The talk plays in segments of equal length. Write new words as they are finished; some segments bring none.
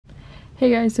Hey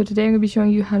guys, so today I'm going to be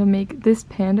showing you how to make this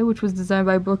panda, which was designed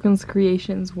by Brooklyn's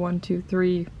Creations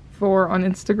 1234 on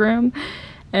Instagram.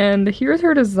 And here's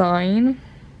her design.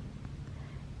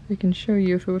 I can show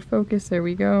you if it would focus. There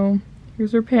we go.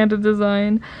 Here's her panda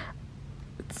design.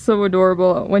 It's so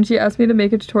adorable. When she asked me to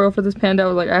make a tutorial for this panda, I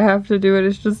was like, I have to do it.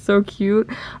 It's just so cute.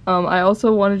 I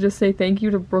also want to just say thank you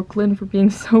to Brooklyn for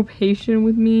being so patient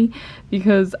with me,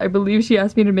 because I believe she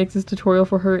asked me to make this tutorial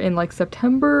for her in like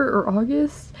September or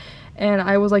August. And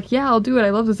I was like, yeah, I'll do it. I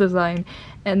love this design.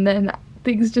 And then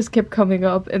things just kept coming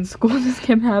up and school just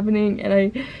kept happening,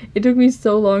 and it took me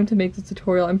so long to make this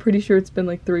tutorial. I'm pretty sure it's been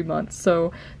like 3 months.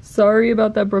 So sorry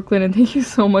about that, Brooklyn, and thank you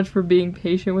so much for being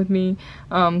patient with me.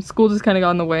 School just kind of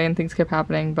got in the way and things kept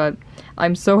happening, but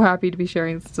I'm so happy to be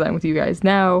sharing this design with you guys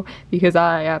now because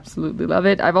I absolutely love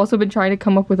it. I've also been trying to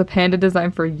come up with a panda design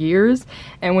for years,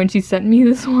 and when she sent me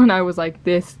this one, I was like,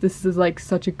 this is like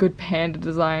such a good panda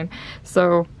design.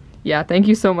 So yeah, thank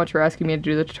you so much for asking me to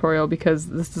do the tutorial because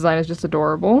this design is just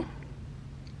adorable.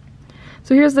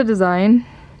 So here's the design.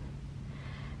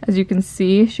 As you can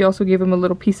see, she also gave him a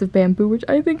little piece of bamboo, which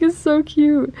I think is so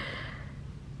cute.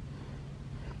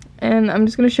 And I'm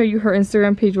just going to show you her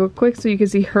Instagram page real quick so you can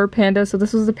see her panda. So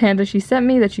this was the panda she sent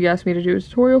me that she asked me to do a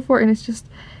tutorial for, and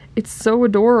it's so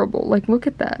adorable. Like, look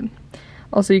at that.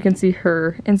 Also, you can see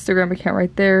her Instagram account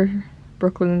right there,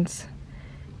 Brooklyn's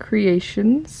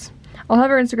Creations. I'll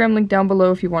have her Instagram link down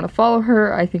below if you want to follow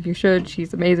her. I think you should.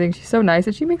 She's amazing. She's so nice,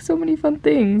 and she makes so many fun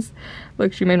things.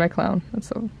 Look, she made my clown. That's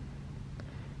so...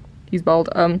 He's bald.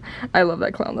 I love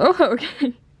that clown though.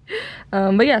 Okay.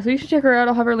 But yeah, so you should check her out.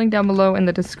 I'll have her link down below in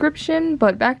the description.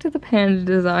 But back to the panda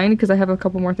design, because I have a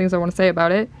couple more things I want to say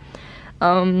about it.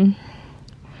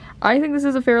 I think this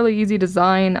is a fairly easy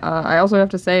design. I also have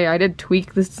to say I did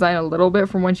tweak this design a little bit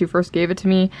from when she first gave it to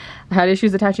me. I had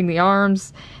issues attaching the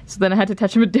arms, so then I had to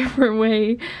attach them a different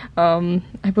way. I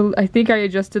think I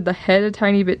adjusted the head a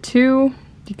tiny bit too,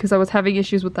 because I was having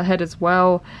issues with the head as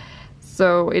well.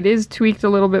 So it is tweaked a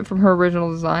little bit from her original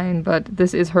design, but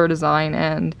this is her design,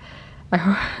 and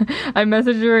I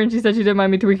messaged her and she said she didn't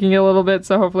mind me tweaking it a little bit,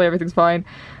 so hopefully everything's fine.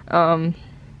 But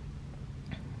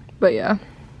yeah.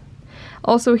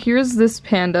 Also, here's this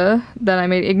panda that I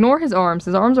made. Ignore his arms.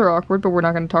 His arms are awkward, but we're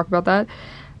not going to talk about that.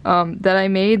 That I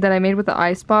made with the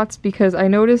eye spots, because I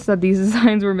noticed that these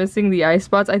designs were missing the eye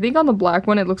spots. I think on the black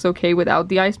one it looks okay without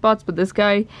the eye spots, but this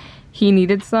guy, he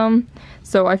needed some.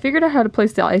 So I figured out how to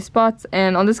place the eye spots,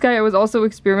 and on this guy I was also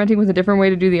experimenting with a different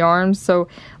way to do the arms. So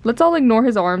let's all ignore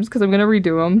his arms because I'm going to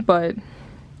redo them, but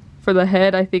for the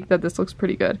head I think that this looks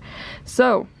pretty good.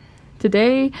 So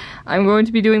today, I'm going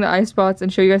to be doing the eye spots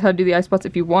and show you guys how to do the eye spots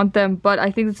if you want them, but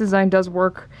I think this design does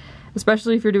work,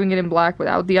 especially if you're doing it in black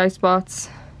without the eye spots,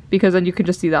 because then you can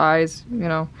just see the eyes, you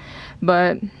know.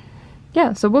 But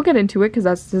yeah, so we'll get into it because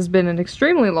this has been an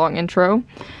extremely long intro.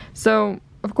 So,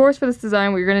 of course, for this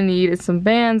design, what you're going to need is some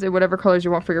bands in whatever colors you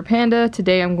want for your panda.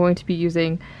 Today, I'm going to be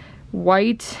using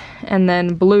white and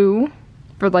then blue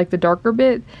for like the darker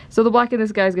bit. So the black in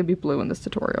this guy is going to be blue in this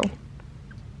tutorial.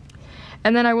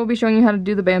 And then I will be showing you how to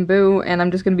do the bamboo, and I'm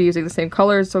just going to be using the same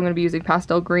colors, so I'm going to be using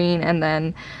pastel green and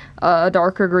then a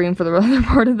darker green for the other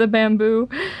part of the bamboo.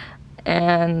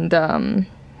 And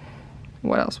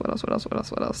what else? Of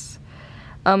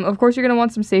course, you're going to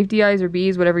want some safety eyes or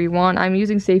bees, whatever you want. I'm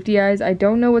using safety eyes. I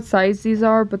don't know what size these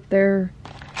are, but they're...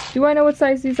 Do I know what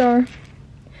size these are?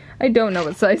 I don't know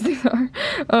what size these are.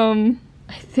 I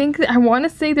want to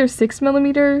say they're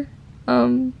 6mm,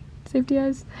 safety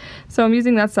eyes. So I'm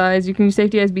using that size. You can use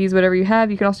safety eyes, bees, whatever you have.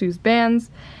 You can also use bands.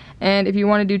 And if you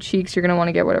want to do cheeks, you're going to want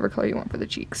to get whatever color you want for the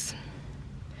cheeks.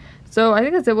 So I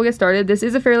think that's it. We'll get started. This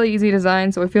is a fairly easy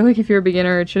design, so I feel like if you're a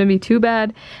beginner, it shouldn't be too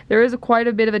bad. There is quite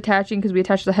a bit of attaching because we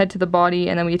attach the head to the body,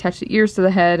 and then we attach the ears to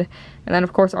the head, and then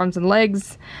of course arms and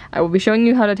legs. I will be showing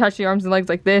you how to attach the arms and legs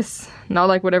like this, not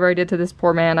like whatever I did to this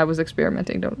poor man. I was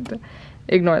experimenting. Don't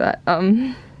ignore that.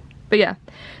 But yeah,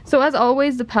 so as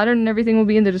always, the pattern and everything will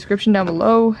be in the description down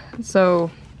below.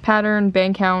 So pattern,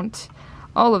 band count,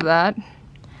 all of that.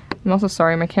 I'm also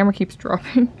sorry, my camera keeps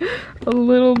dropping a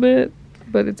little bit,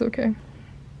 but it's okay.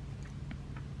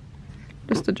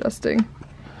 Just adjusting.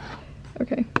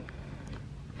 Okay.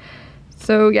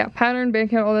 So yeah, pattern,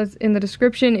 band count, all that's in the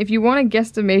description. If you want a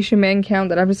guesstimation band count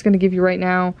that I'm just going to give you right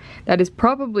now, that is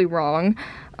probably wrong.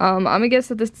 I'm going to guess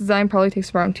that this design probably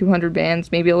takes around 200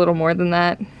 bands, maybe a little more than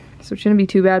that. So it shouldn't be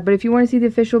too bad, but if you want to see the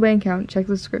official band count, check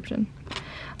the description.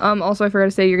 Also, I forgot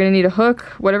to say, you're going to need a hook.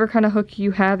 Whatever kind of hook you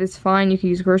have is fine. You can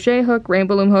use a crochet hook,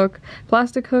 Rainbowloom hook,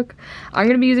 plastic hook. I'm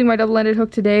going to be using my double-ended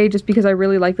hook today just because I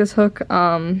really like this hook.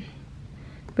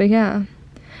 But yeah.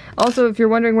 Also, if you're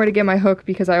wondering where to get my hook,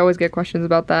 because I always get questions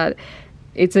about that,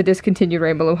 it's a discontinued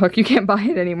Rainbowloom hook. You can't buy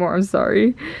it anymore, I'm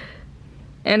sorry.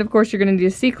 And of course you're going to need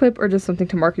a C-clip or just something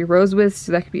to mark your rows with,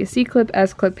 so that could be a C-clip,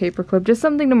 S-clip, paper clip, just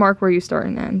something to mark where you start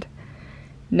and end.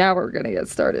 Now we're going to get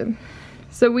started.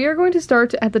 So we are going to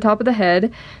start at the top of the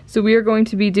head, so we are going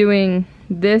to be doing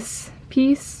this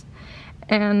piece,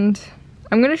 and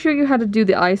I'm going to show you how to do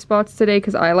the eye spots today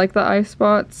because I like the eye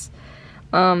spots,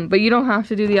 but you don't have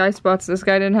to do the eye spots. This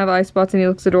guy didn't have eye spots and he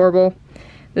looks adorable.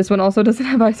 This one also doesn't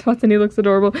have eye spots and he looks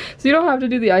adorable. So you don't have to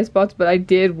do the eye spots, but I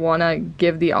did want to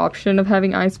give the option of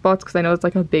having eye spots because I know it's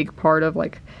like a big part of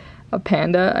like a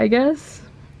panda, I guess.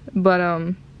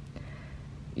 But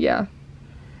yeah.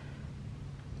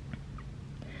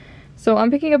 So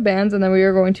I'm picking up bands and then we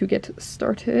are going to get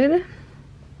started.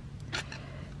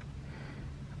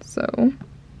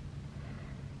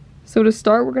 So to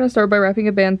start, we're going to start by wrapping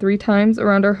a band 3 times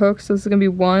around our hook. So this is going to be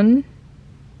 1,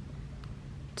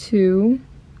 2,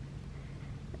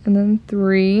 and then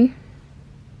 3.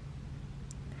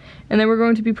 And then we're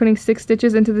going to be putting 6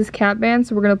 stitches into this cap band.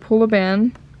 So we're going to pull a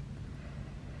band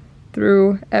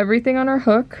through everything on our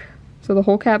hook. So the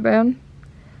whole cap band,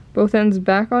 both ends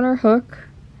back on our hook,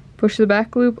 push the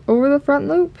back loop over the front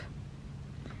loop.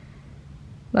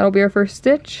 That'll be our first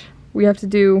stitch. We have to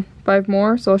do 5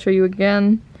 more, so I'll show you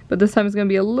again. But this time it's going to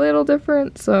be a little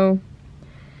different, so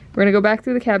we're going to go back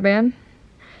through the cap band.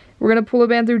 We're going to pull a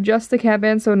band through just the cap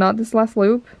band, so not this last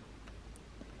loop.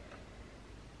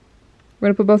 We're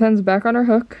going to put both ends back on our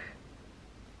hook.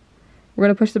 We're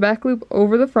going to push the back loop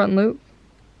over the front loop.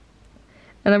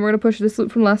 And then we're going to push this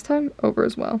loop from last time over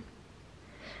as well.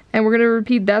 And we're going to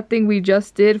repeat that thing we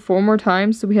just did 4 more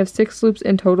times, so we have 6 loops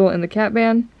in total in the cap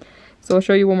band. So I'll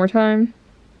show you one more time.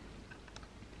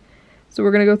 So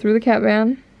we're going to go through the cap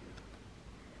band,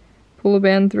 pull a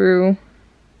band through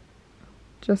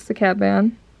just the cap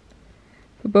band,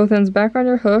 put both ends back on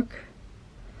your hook,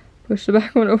 push the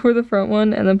back one over the front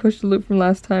one, and then push the loop from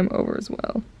last time over as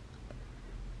well.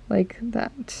 Like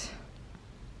that.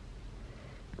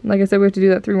 Like I said, we have to do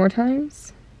that 3 more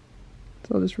times.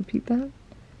 So I'll just repeat that.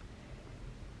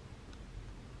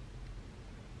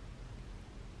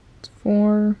 It's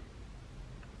 4,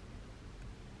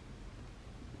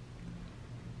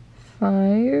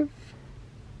 5,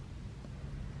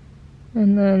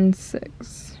 and then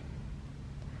 6.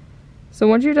 So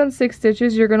once you've done 6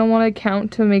 stitches, you're going to want to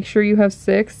count to make sure you have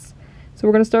 6. So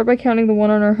we're going to start by counting the one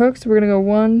on our hook. So we're going to go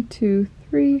 1, 2,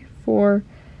 3, 4,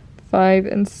 5,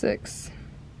 and 6.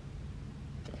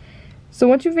 So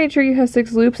once you've made sure you have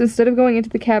 6 loops, instead of going into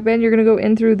the cap band, you're going to go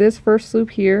in through this first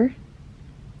loop here.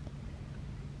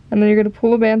 And then you're going to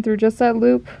pull a band through just that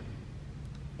loop.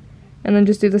 And then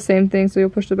just do the same thing, so you'll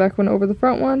push the back one over the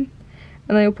front one,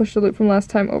 and then you'll push the loop from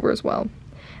last time over as well.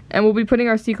 And we'll be putting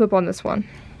our C-clip on this one.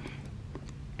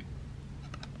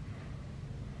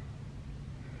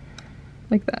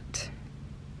 Like that.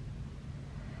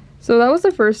 So that was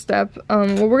the first step.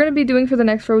 What we're going to be doing for the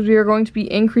next row is we are going to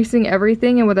be increasing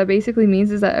everything, and what that basically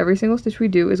means is that every single stitch we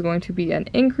do is going to be an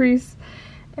increase,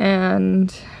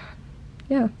 and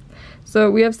yeah.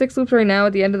 So we have 6 loops right now.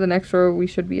 At the end of the next row, we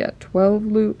should be at 12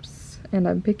 loops. And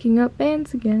I'm picking up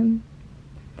bands again.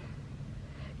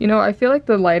 You know, I feel like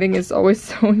the lighting is always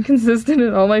so inconsistent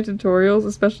in all my tutorials,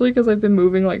 especially because I've been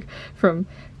moving like from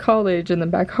college and then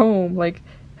back home. Like,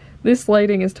 this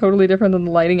lighting is totally different than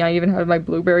the lighting I even had in my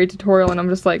blueberry tutorial, and I'm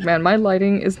just like, man, my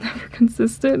lighting is never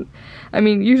consistent. I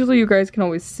mean, usually you guys can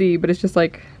always see, but it's just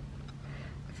like,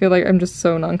 I feel like I'm just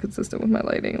so non-consistent with my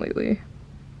lighting lately.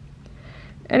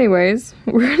 Anyways,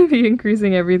 we're going to be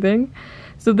increasing everything.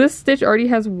 So this stitch already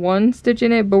has 1 stitch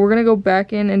in it, but we're going to go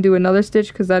back in and do another stitch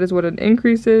because that is what an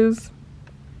increase is.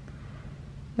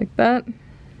 Like that.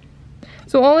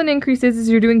 So all an increase is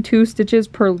you're doing 2 stitches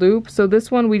per loop. So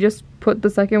this one, we just put the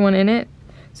second one in it.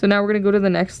 So now we're going to go to the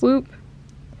next loop.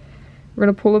 We're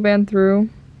going to pull a band through,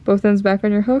 both ends back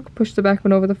on your hook, push the back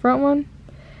one over the front one,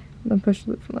 and then push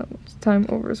the loop from that time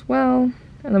over as well.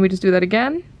 And then we just do that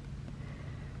again.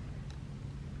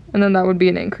 And then that would be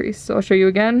an increase. So I'll show you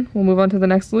again. We'll move on to the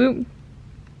next loop.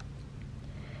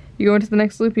 You go into the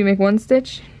next loop, you make 1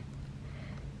 stitch.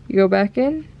 You go back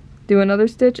in, do another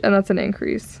stitch, and that's an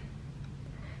increase.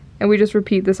 And we just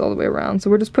repeat this all the way around. So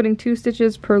we're just putting 2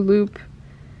 stitches per loop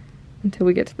until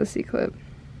we get to the C-clip.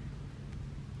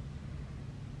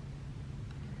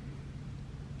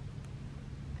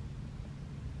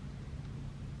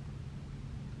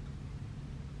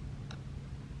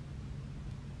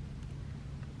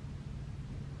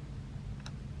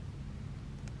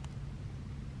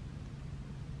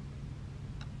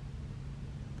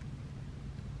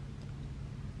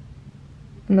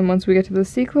 And then once we get to the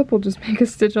C-clip, we'll just make a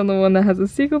stitch on the one that has a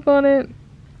C-clip on it.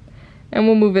 and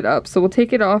we'll move it up. So we'll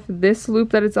take it off this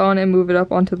loop that it's on and move it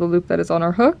up onto the loop that is on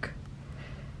our hook.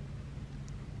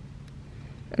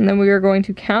 And then we are going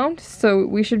to count, so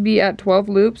we should be at 12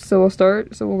 loops, so we'll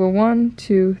start. So we'll go 1,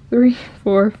 2, 3,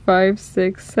 4, 5,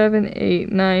 6, 7,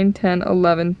 8, 9, 10,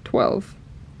 11, 12.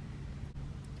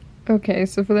 Okay,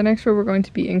 so for the next row we're going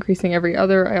to be increasing every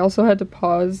other. I also had to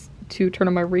pause to turn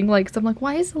on my ring light because I'm like,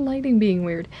 why is the lighting being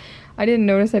weird? I didn't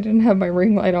notice I didn't have my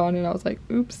ring light on and I was like,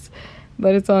 oops.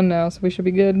 But it's on now, so we should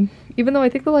be good. Even though I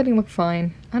think the lighting looked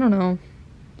fine. I don't know.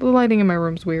 The lighting in my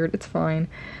room's weird. It's fine.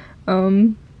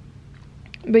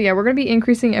 But yeah, we're going to be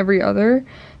increasing every other.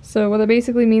 So what that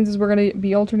basically means is we're going to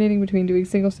be alternating between doing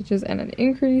single stitches and an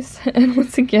increase. And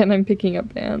once again, I'm picking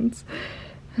up bands.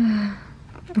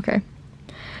 Okay.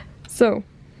 So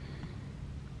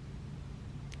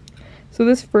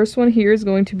this first one here is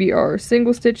going to be our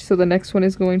single stitch. So the next one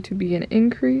is going to be an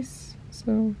increase.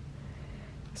 So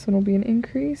this one will be an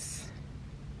increase.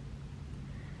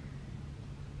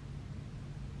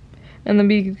 And then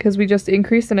because we just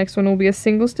increased, the next one will be a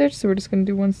single stitch, so we're just going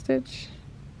to do one stitch.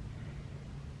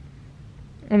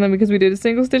 And then because we did a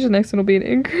single stitch, the next one will be an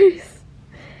increase.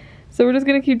 So we're just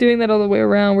going to keep doing that all the way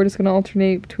around. We're just going to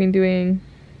alternate between doing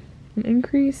an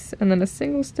increase and then a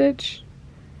single stitch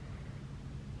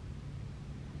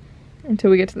until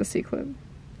we get to the C-clip.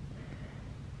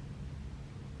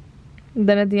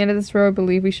 Then at the end of this row, I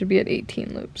believe we should be at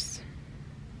 18 loops.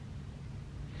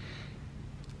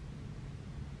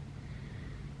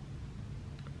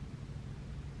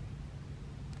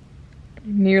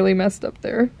 Nearly messed up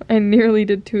there. I nearly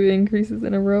did 2 increases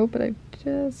in a row, but I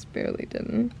just barely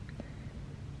didn't.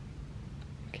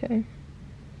 Okay.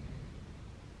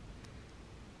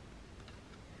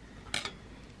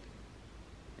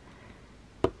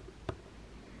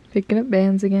 Picking up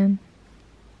bands again.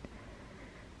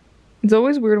 It's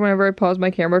always weird whenever I pause my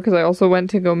camera because I also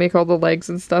went to go make all the legs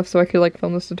and stuff so I could like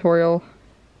film this tutorial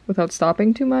without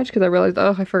stopping too much because I realized,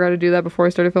 oh, I forgot to do that before I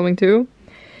started filming too.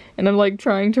 And I'm like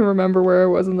trying to remember where I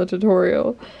was in the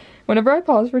tutorial. Whenever I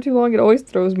pause for too long, it always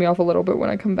throws me off a little bit when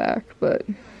I come back, but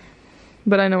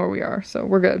I know where we are, so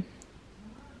we're good.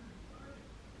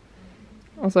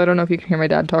 Also, I don't know if you can hear my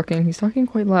dad talking. He's talking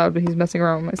quite loud, but he's messing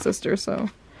around with my sister, so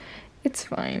it's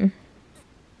fine.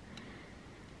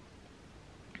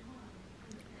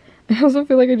 I also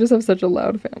feel like I just have such a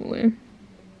loud family.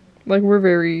 Like, we're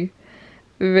very,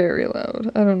 very loud.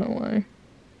 I don't know why.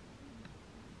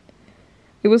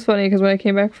 It was funny because when I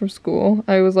came back from school,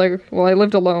 I was like, well, I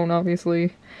lived alone,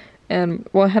 obviously, and,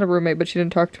 well, I had a roommate, but she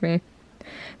didn't talk to me.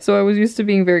 So I was used to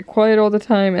being very quiet all the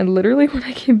time, and literally when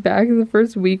I came back the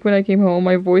first week when I came home,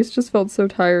 my voice just felt so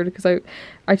tired because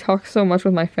I talk so much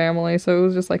with my family, so it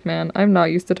was just like, man, I'm not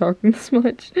used to talking this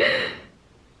much.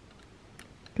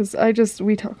 Because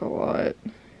we talk a lot.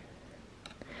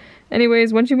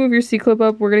 Anyways, once you move your C-clip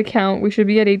up, we're going to count. We should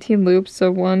be at 18 loops,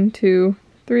 so 1, 2,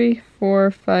 3,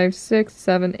 4, 5, 6,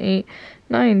 7, 8,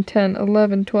 9, 10,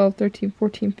 11, 12, 13,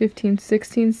 14, 15,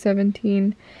 16,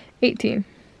 17, 18.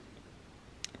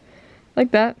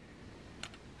 Like that.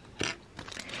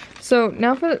 So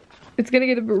now it's going to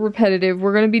get a bit repetitive.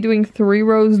 We're going to be doing 3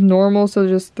 rows normal, so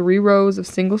just 3 rows of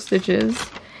single stitches.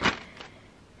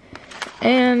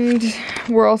 And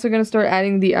we're also going to start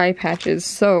adding the eye patches.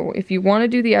 So if you want to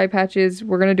do the eye patches,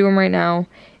 we're going to do them right now.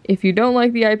 If you don't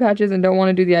like the eye patches and don't want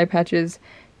to do the eye patches,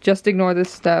 just ignore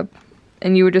this step.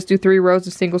 And you would just do 3 rows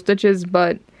of single stitches,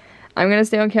 but I'm going to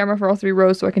stay on camera for all 3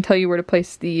 rows so I can tell you where to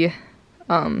place the,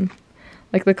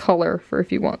 like the color for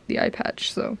if you want the eye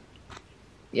patch, so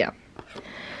yeah.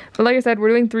 But like I said, we're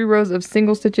doing 3 rows of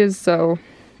single stitches, so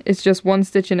it's just 1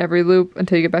 stitch in every loop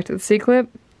until you get back to the C-clip.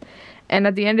 And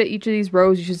at the end of each of these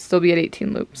rows, you should still be at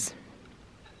 18 loops.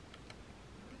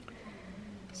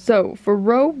 So for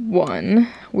row 1,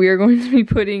 we are going to be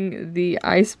putting the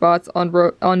eye spots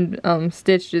on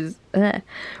stitches. We're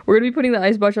going to be putting the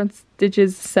eye spots on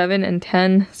stitches 7 and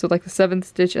 10. So like the 7th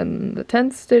stitch and the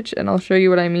 10th stitch, and I'll show you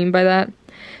what I mean by that.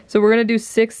 So we're going to do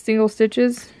 6 single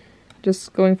stitches,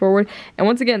 just going forward. And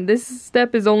once again, this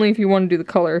step is only if you want to do the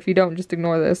color. If you don't, just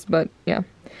ignore this, but yeah.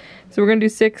 So we're going to do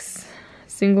 6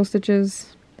 single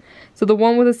stitches. So the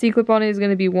one with a C-clip on it is going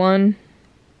to be 1.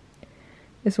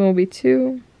 This one will be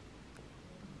 2,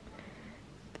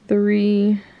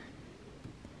 3,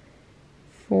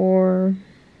 4,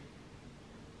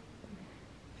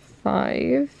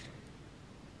 5,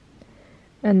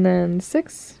 and then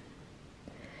 6.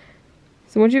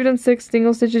 So once you've done 6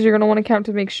 single stitches, you're going to want to count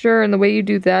to make sure, and the way you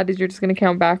do that is you're just going to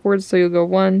count backwards, so you'll go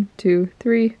 1, 2,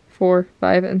 3, 4,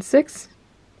 5, and 6.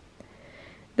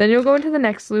 Then you'll go into the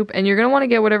next loop, and you're going to want to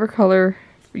get whatever color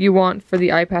you want for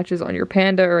the eye patches on your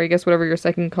panda, or I guess whatever your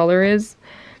second color is.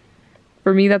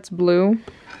 For me, that's blue.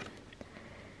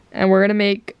 And we're going to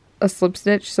make a slip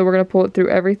stitch, so we're going to pull it through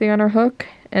everything on our hook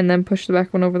and then push the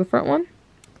back one over the front one.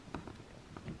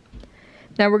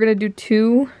 Now we're going to do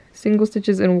 2 single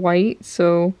stitches in white,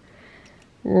 so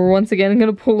we're once again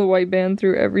going to pull a white band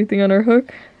through everything on our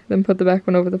hook, then put the back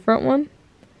one over the front one.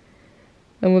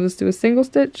 Then we'll just do a single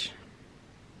stitch.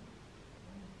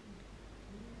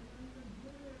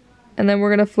 And then we're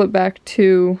going to flip back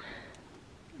to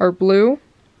our blue.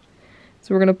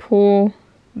 So we're going to pull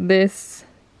this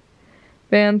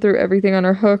band through everything on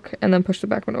our hook and then push the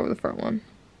back one over the front one.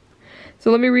 So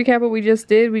let me recap what we just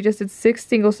did. We just did 6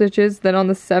 single stitches. Then on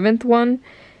the 7th one,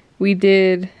 we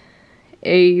did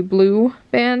a blue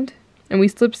band and we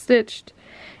slip stitched.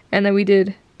 And then we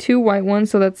did 2 white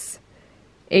ones, so that's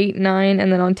 8, 9,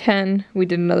 and then on 10, we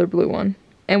did another blue one.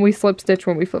 And we slip stitch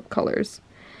when we flip colors.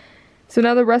 So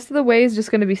now the rest of the way is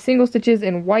just going to be single stitches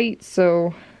in white,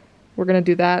 so we're going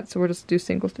to do that. So we'll just do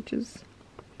single stitches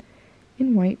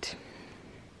in white.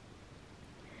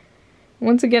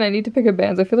 Once again, I need to pick up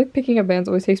bands. I feel like picking up bands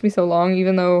always takes me so long,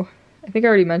 even though I think I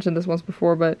already mentioned this once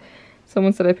before, but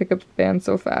someone said I pick up bands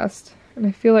so fast, and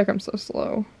I feel like I'm so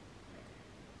slow.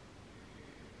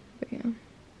 But yeah.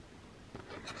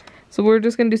 So we're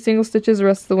just going to do single stitches the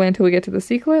rest of the way until we get to the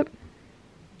C-clip.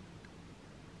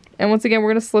 And once again,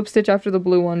 we're going to slip stitch after the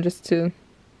blue one just to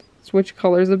switch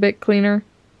colors a bit cleaner.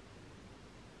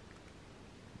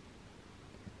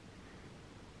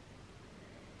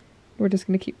 We're just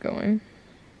going to keep going.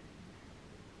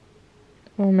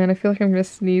 Oh man, I feel like I'm going to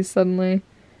sneeze suddenly.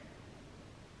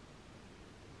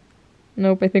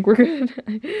 Nope, I think we're good.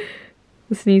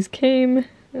 The sneeze came,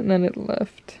 and then it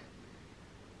left.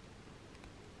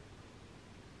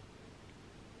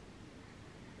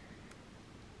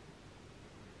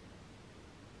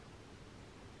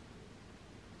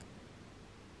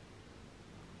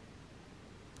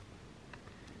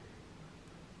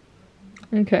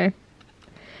 Okay.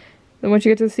 Then once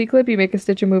you get to the C-clip, you make a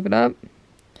stitch and move it up.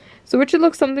 So it should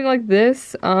look something like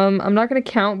this. I'm not going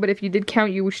to count, but if you did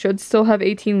count, you should still have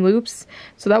 18 loops.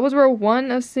 So that was row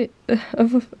 1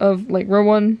 of like row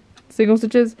 1 single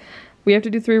stitches. We have to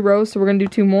do 3 rows, so we're going to do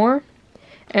 2 more.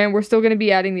 And we're still going to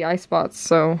be adding the eye spots,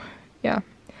 so yeah.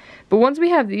 But once we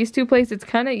have these 2 placed, it's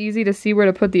kind of easy to see where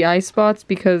to put the eye spots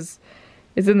because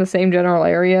it's in the same general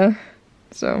area.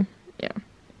 So, yeah.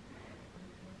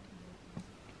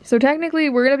 So technically,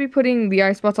 we're going to be putting the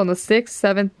eye spots on the 6th,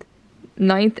 7th,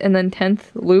 9th, and then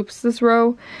 10th loops this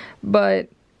row, but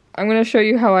I'm going to show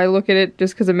you how I look at it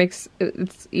just because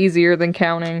it's easier than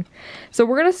counting. So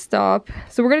we're going to stop.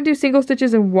 So we're going to do single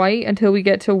stitches in white until we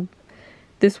get to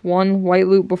this one white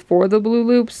loop before the blue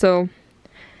loop, so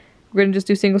we're going to just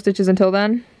do single stitches until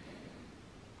then.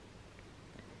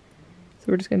 So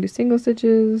we're just going to do single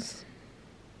stitches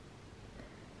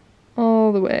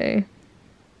all the way.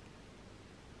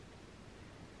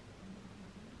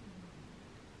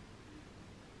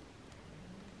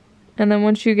 And then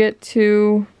once you get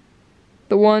to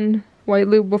the one white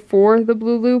loop before the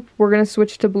blue loop, we're going to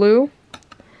switch to blue.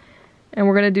 And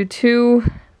we're going to do 2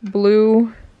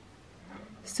 blue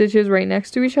stitches right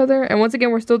next to each other. And once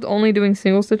again, we're still only doing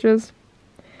single stitches.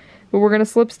 But we're going to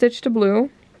slip stitch to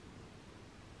blue.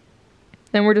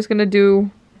 Then we're just going to do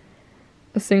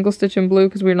a single stitch in blue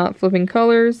because we're not flipping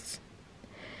colors.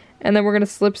 And then we're going to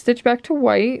slip stitch back to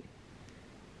white.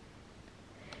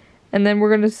 And then we're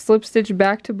going to slip stitch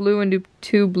back to blue and do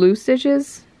 2 blue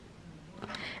stitches.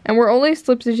 And we're only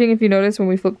slip stitching, if you notice, when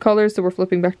we flip colors, so we're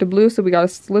flipping back to blue, so we got a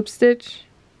slip stitch.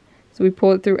 So we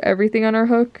pull it through everything on our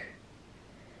hook.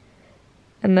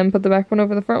 And then put the back one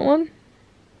over the front one.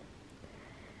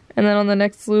 And then on the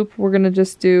next loop, we're going to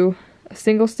just do a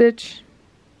single stitch.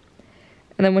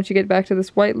 And then once you get back to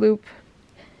this white loop,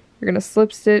 you're going to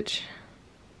slip stitch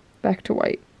back to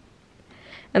white.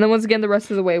 And then once again, the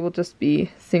rest of the way will just be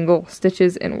single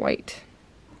stitches in white.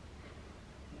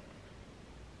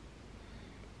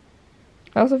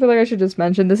 I also feel like I should just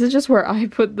mention, this is just where I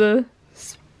put the,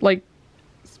 like,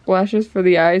 splashes for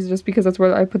the eyes, just because that's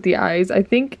where I put the eyes. I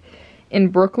think in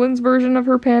Brooklyn's version of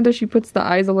her panda, she puts the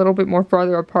eyes a little bit more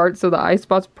farther apart, so the eye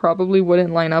spots probably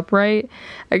wouldn't line up right.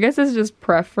 I guess it's just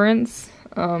preference.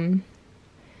 But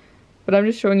I'm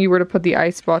just showing you where to put the eye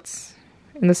spots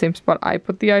in the same spot I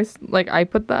put the eyes, like I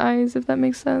put the eyes, if that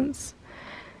makes sense.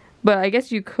 But I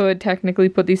guess you could technically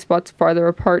put these spots farther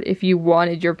apart if you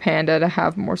wanted your panda to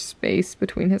have more space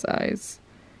between his eyes.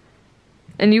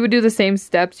 And you would do the same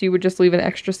steps, you would just leave an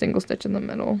extra single stitch in the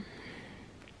middle.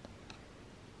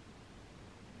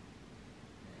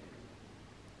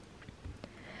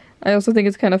 I also think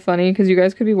it's kind of funny because you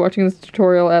guys could be watching this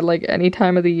tutorial at like any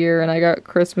time of the year, and I got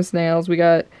Christmas nails, we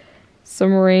got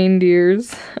some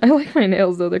reindeers. I like my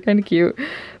nails though, they're kind of cute.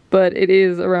 But it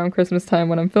is around Christmas time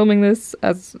when I'm filming this.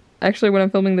 Actually, when I'm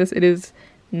filming this, it is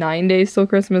 9 days till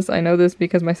Christmas. I know this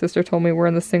because my sister told me we're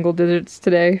in the single digits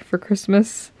today for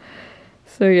Christmas.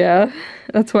 So yeah,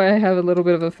 that's why I have a little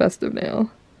bit of a festive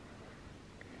nail.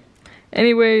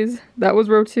 Anyways, that was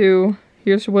row 2.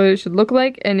 Here's what it should look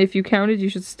like, and if you counted, you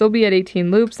should still be at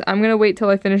 18 loops. I'm gonna wait till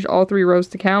I finish all 3 rows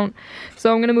to count.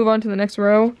 So I'm gonna move on to the next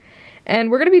row, and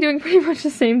we're gonna be doing pretty much the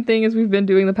same thing as we've been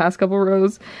doing the past couple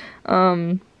rows.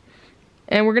 And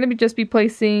we're gonna just be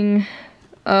placing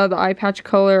the eye patch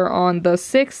color on the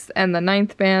 6th and the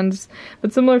 9th bands.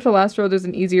 But similar to last row, there's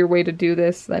an easier way to do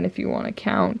this than if you want to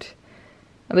count.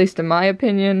 At least in my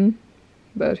opinion,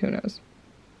 but who knows.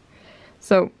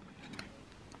 So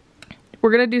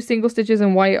we're going to do single stitches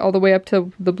in white all the way up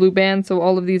to the blue band, so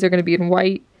all of these are going to be in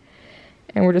white.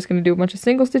 And we're just going to do a bunch of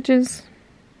single stitches.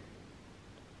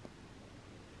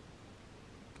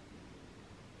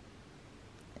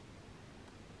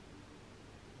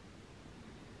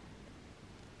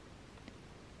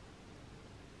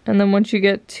 And then once you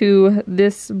get to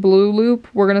this blue loop,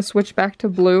 we're going to switch back to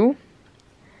blue.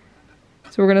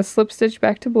 So we're going to slip stitch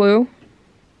back to blue.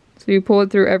 So you pull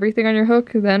it through everything on your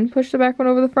hook, then push the back one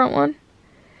over the front one.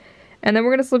 And then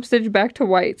we're going to slip stitch back to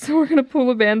white. So we're going to pull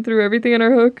the band through everything on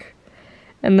our hook,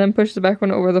 and then push the back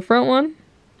one over the front one.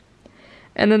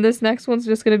 And then this next one's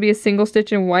just going to be a single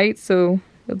stitch in white, so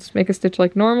you'll just make a stitch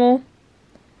like normal.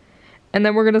 And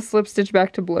then we're going to slip stitch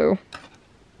back to blue.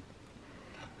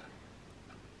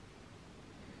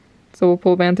 So we'll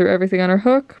pull the band through everything on our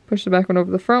hook, push the back one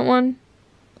over the front one.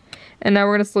 And now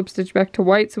we're going to slip stitch back to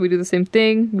white, so we do the same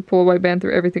thing. We pull a white band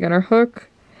through everything on our hook,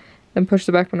 then push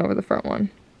the back one over the front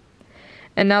one.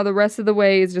 And now the rest of the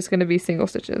way is just going to be single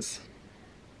stitches.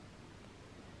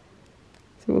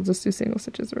 So we'll just do single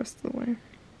stitches the rest of the way.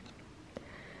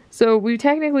 So we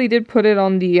technically did put it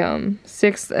on the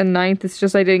 6th and 9th, it's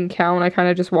just I didn't count, I kind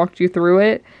of just walked you through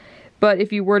it. But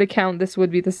if you were to count, this would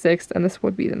be the 6th and this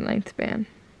would be the 9th band.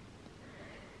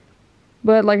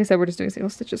 But like I said, we're just doing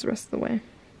single stitches the rest of the way.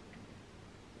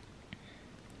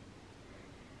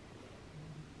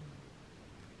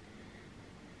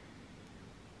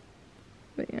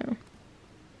 But yeah.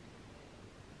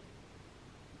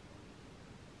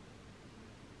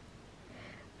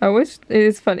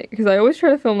 It's funny because I always try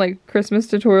to film like Christmas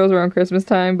tutorials around Christmas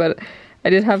time, but I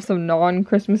did have some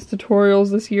non-Christmas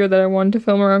tutorials this year that I wanted to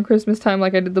film around Christmas time,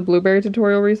 like I did the blueberry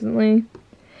tutorial recently.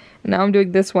 And now I'm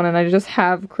doing this one and I just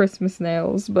have Christmas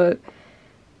nails, but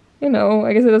you know,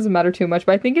 I guess it doesn't matter too much.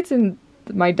 But I think it's in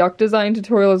my duck design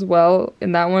tutorial as well.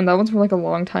 In that one's from like a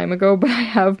long time ago, but I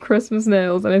have Christmas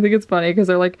nails and I think it's funny because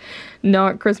they're like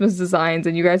not Christmas designs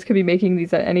and you guys could be making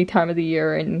these at any time of the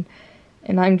year, and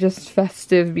I'm just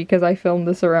festive because I filmed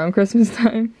this around Christmas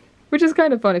time, which is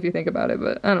kind of fun if you think about it,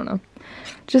 but I don't know.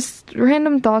 Just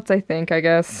random thoughts, I think, I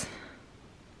guess.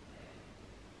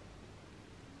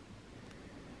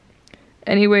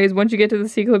 Anyways, once you get to the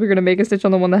C-clip, you're going to make a stitch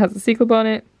on the one that has the C-clip on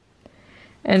it.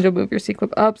 And you'll move your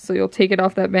C-clip up, so you'll take it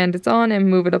off that band it's on and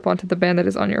move it up onto the band that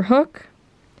is on your hook.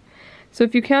 So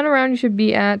if you count around, you should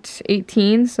be at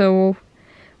 18, so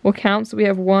we'll count. So we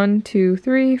have 1, 2,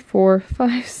 3, 4,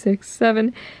 5, 6,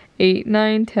 7, 8,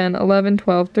 9, 10, 11,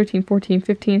 12, 13, 14,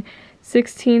 15,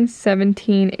 16,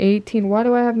 17, 18. Why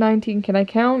do I have 19? Can I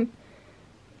count?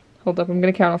 Hold up, I'm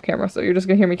going to count off camera, so you're just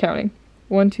going to hear me counting.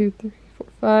 1, 2, 3, 4,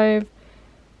 5,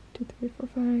 2, 3, 4,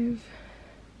 5,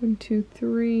 1, 2,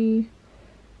 3.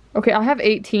 Okay, I have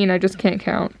 18, I just can't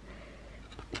count.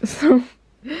 So,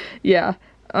 yeah.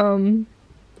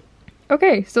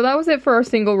 Okay, so that was it for our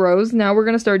single rows. Now we're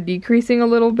going to start decreasing a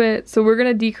little bit. So we're going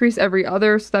to decrease every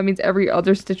other, so that means every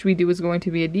other stitch we do is going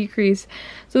to be a decrease.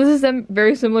 So this is then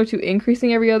very similar to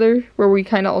increasing every other, where we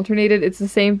kind of alternated. It's the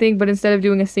same thing, but instead of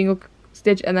doing a single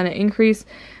stitch and then an increase,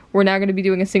 we're now going to be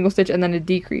doing a single stitch and then a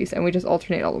decrease, and we just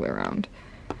alternate all the way around.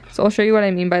 So I'll show you what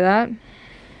I mean by that.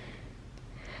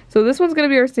 So this one's going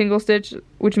to be our single stitch,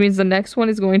 which means the next one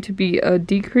is going to be a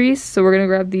decrease. So we're going to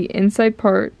grab the inside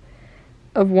part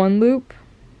of one loop,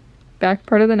 back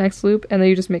part of the next loop, and then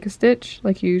you just make a stitch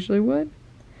like you usually would.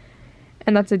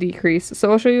 And that's a decrease.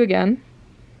 So I'll show you again.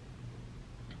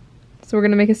 So we're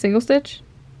going to make a single stitch.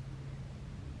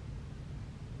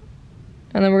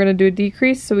 And then we're going to do a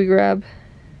decrease. So we grab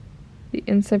the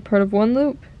inside part of one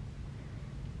loop,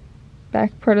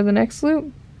 back part of the next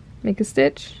loop, make a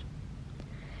stitch.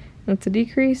 That's a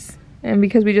decrease, and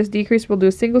because we just decreased, we'll do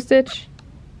a single stitch,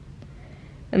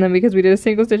 and then because we did a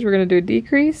single stitch, we're going to do a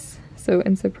decrease. So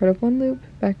inside part of one loop,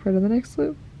 back part of the next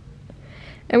loop,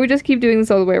 and we just keep doing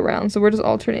this all the way around. So we're just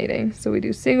alternating. So we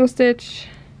do single stitch,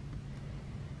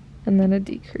 and then a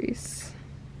decrease.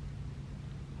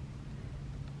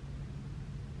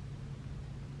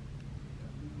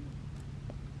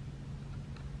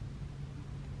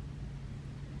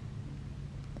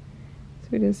 So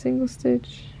we do a single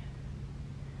stitch,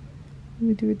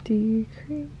 we do a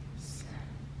decrease,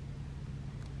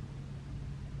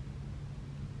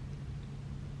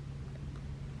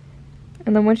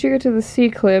 and then once you get to the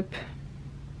C-clip,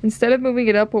 instead of moving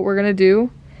it up, what we're going to do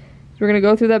is we're going to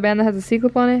go through that band that has a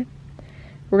C-clip on it.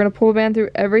 We're going to pull a band through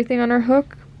everything on our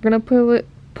hook. We're going to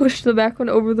push the back one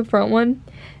over the front one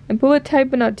and pull it tight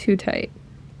but not too tight.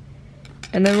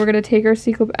 And then we're going to take our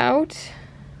C-clip out,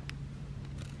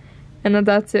 and then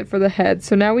that's it for the head.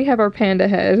 So now we have our panda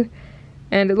head,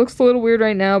 and it looks a little weird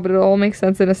right now, but it'll all make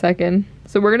sense in a second.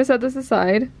 So we're going to set this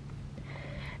aside,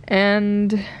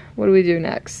 and what do we do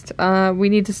next? We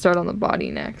need to start on the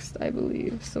body next, I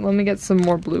believe. So let me get some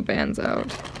more blue bands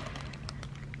out,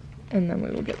 and then we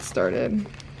will get started.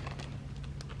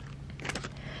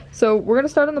 So we're going to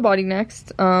start on the body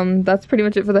next. That's pretty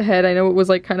much it for the head. I know it was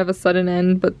like kind of a sudden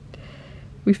end, but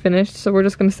we finished, so we're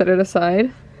just going to set it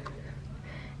aside.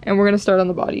 And we're going to start on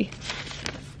the body.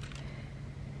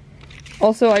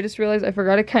 Also, I just realized I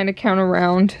forgot to kind of count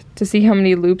around to see how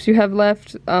many loops you have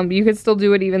left. You could still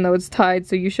do it even though it's tied,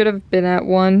 so you should have been at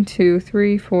 1, 2,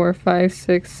 3, 4, 5,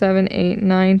 6, 7, 8,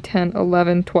 9, 10,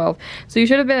 11, 12. So you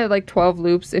should have been at like 12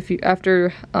 loops if you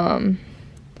after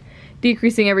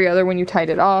decreasing every other when you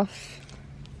tied it off.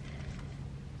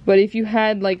 But if you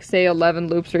had like say 11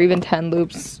 loops or even 10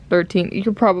 loops, 13,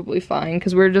 you're probably fine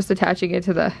because we're just attaching it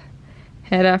to the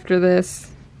head after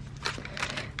this.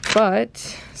 But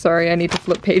sorry, I need to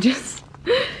flip pages.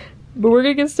 But we're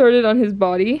gonna get started on his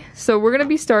body. So we're gonna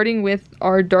be starting with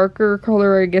our darker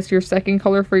color, or I guess your second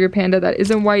color for your panda that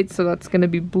isn't white, so that's gonna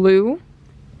be blue.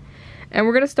 And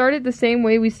we're gonna start it the same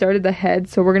way we started the head.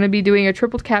 So we're gonna be doing a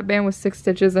triple cap band with 6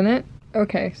 stitches in it.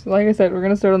 Okay, so like I said, we're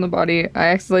gonna start on the body. I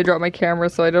accidentally dropped my camera,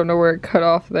 so I don't know where it cut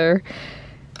off there.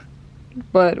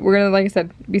 But we're gonna, like I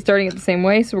said, be starting it the same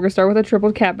way. So we're gonna start with a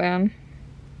triple cap band.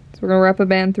 So we're gonna wrap a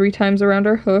band 3 times around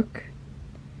our hook.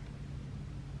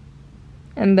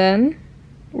 And then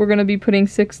we're going to be putting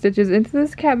 6 stitches into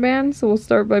this cap band. So we'll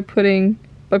start by pulling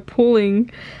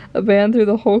a band through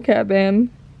the whole cap band,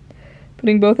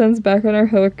 putting both ends back on our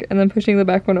hook, and then pushing the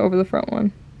back one over the front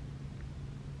one.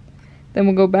 Then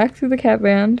we'll go back through the cap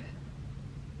band,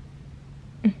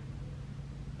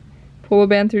 pull a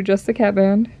band through just the cap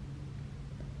band,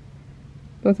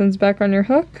 both ends back on your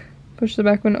hook, push the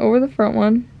back one over the front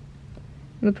one, and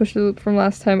then push the loop from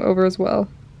last time over as well.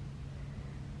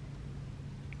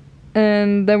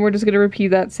 And then we're just going to repeat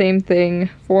that same thing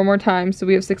 4 more times. So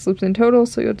we have 6 loops in total,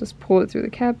 so you'll just pull it through the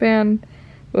cap band,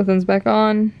 both ends back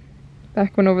on,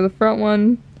 back one over the front one,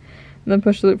 and then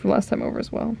push the loop from last time over as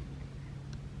well.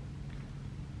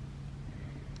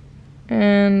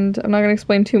 And I'm not going to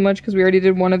explain too much because we already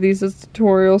did one of these as a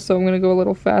tutorial, so I'm going to go a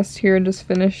little fast here and just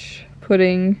finish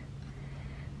putting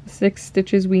the 6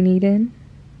 stitches we need in.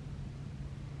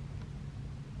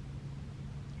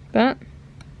 That.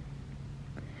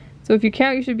 So if you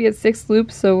count, you should be at 6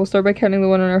 loops, so we'll start by counting the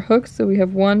one on our hook. So we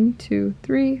have 1, 2,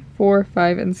 3, 4,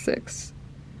 5, and 6.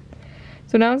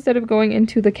 So now instead of going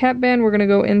into the cap band, we're going to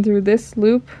go in through this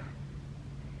loop.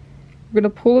 We're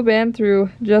going to pull a band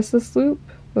through just this loop,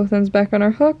 both ends back on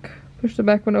our hook, push the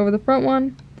back one over the front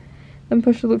one, then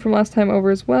push the loop from last time over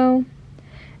as well,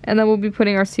 and then we'll be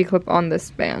putting our C-clip on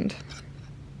this band.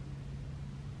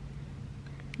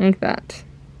 Like that.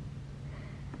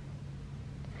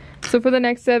 So for the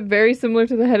next step, very similar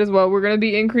to the head as well, we're going to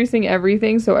be increasing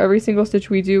everything. So every single stitch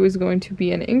we do is going to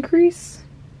be an increase.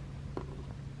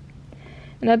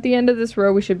 And at the end of this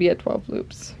row, we should be at 12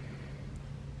 loops.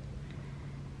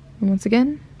 And once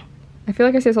again, I feel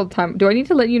like I say this all the time. Do I need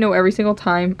to let you know every single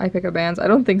time I pick up bands? I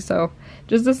don't think so.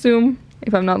 Just assume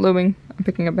if I'm not looming, I'm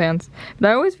picking up bands. But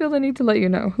I always feel the need to let you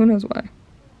know. Who knows why?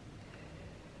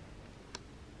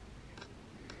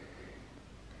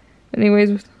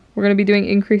 Anyways, we're going to be doing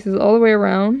increases all the way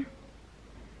around.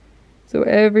 So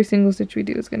every single stitch we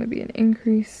do is going to be an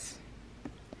increase.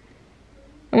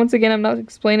 And once again, I'm not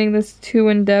explaining this too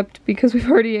in depth because we've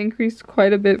already increased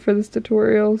quite a bit for this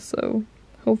tutorial. So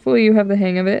hopefully you have the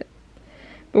hang of it.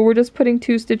 But we're just putting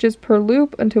 2 stitches per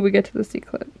loop until we get to the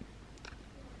C-clip.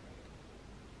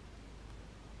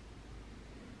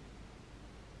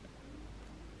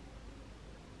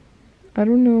 I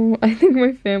don't know. I think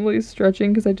my family is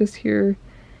stretching because I just hear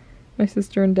my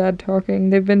sister and dad talking.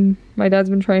 My dad's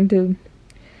been trying to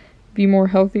be more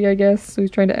healthy, I guess. So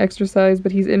he's trying to exercise,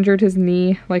 but he's injured his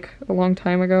knee like a long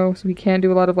time ago. So he can't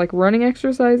do a lot of like running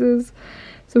exercises.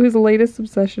 So his latest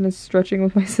obsession is stretching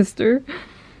with my sister.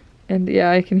 And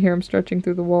yeah, I can hear him stretching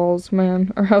through the walls,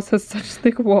 man. Our house has such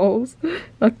thick walls.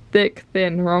 Not thick,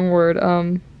 thin, wrong word.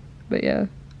 But yeah.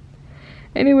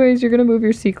 Anyways, you're gonna move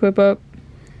your C-clip up.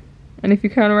 And if you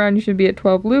count around, you should be at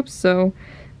 12 loops, so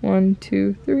 1,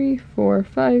 2, 3, 4,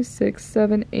 5, 6,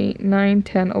 7, 8, 9,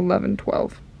 10, 11,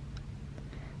 12.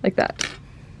 Like that.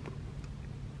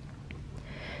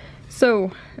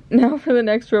 So, now for the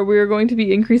next row, we are going to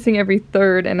be increasing every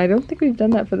third, and I don't think we've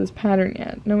done that for this pattern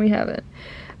yet. No, we haven't.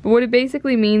 But what it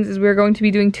basically means is we're going to be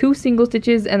doing 2 single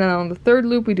stitches, and then on the third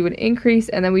loop we do an increase,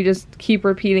 and then we just keep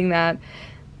repeating that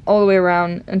all the way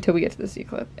around until we get to the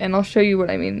C-clip. And I'll show you what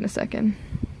I mean in a second.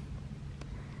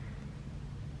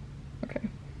 Okay.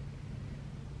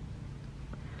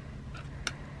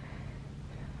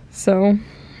 So,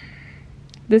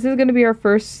 this is going to be our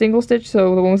first single stitch,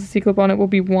 so the one with the C-clip on it will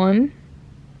be 1.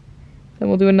 Then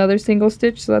we'll do another single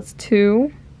stitch, so that's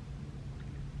 2.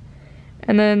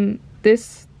 And then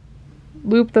this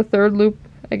loop, the third loop,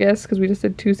 I guess, because we just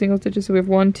did 2 single stitches, so we have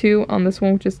 1, 2 on this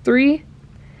one, which is 3.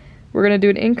 We're going to do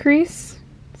an increase,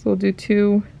 so we'll do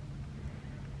 2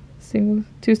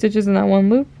 stitches in that one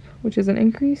loop, which is an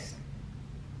increase.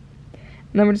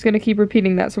 And then we're just going to keep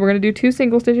repeating that. So we're going to do 2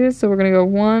 single stitches, so we're going to go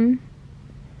 1,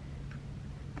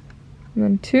 and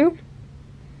then 2.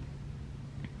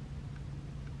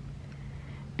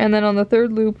 And then on the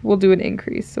third loop, we'll do an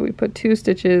increase. So we put 2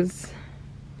 stitches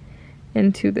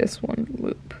into this one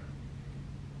loop.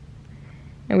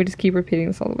 And we just keep repeating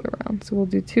this all the way around. So we'll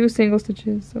do 2 single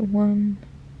stitches, so 1,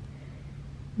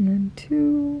 and then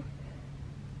 2.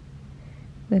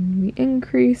 Then we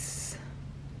increase.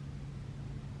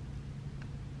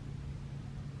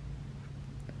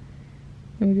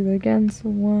 And we do that again, so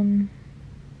 1,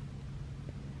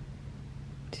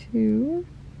 2.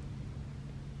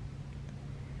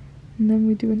 And then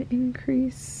we do an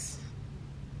increase.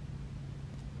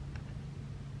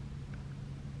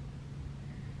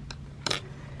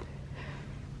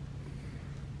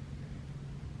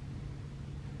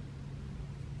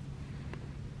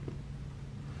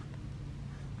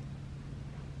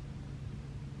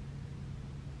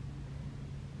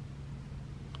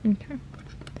 Okay. And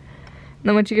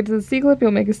then once you get to the C-clip,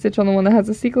 you'll make a stitch on the one that has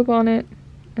a C-clip on it,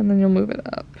 and then you'll move it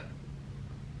up.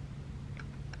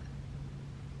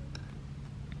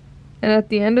 And at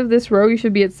the end of this row, you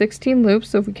should be at 16 loops.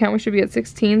 So if we count, we should be at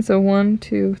 16. So 1,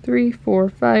 2, 3, 4,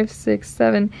 5, 6,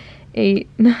 7, 8,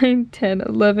 9, 10,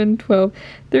 11, 12,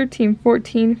 13,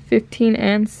 14, 15,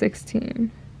 and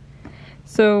 16.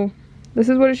 So this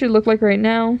is what it should look like right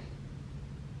now.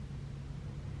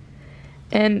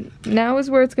 And now is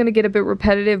where it's going to get a bit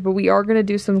repetitive, but we are going to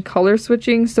do some color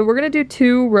switching. So we're going to do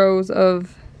 2 rows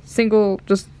of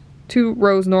just 2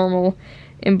 rows normal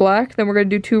in black, then we're going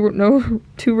to do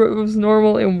 2 rows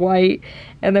normal in white,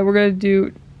 and then we're going to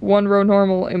do 1 row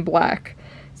normal in black.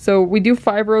 So we do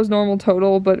 5 rows normal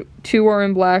total, but 2 are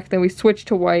in black, then we switch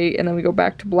to white, and then we go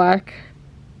back to black.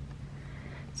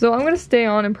 So I'm going to stay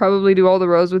on and probably do all the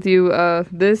rows with you.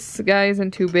 This guy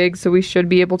isn't too big, so we should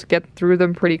be able to get through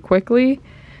them pretty quickly,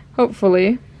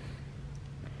 hopefully.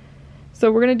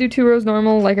 So we're going to do 2 rows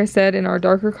normal, like I said, in our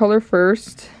darker color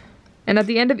first. And at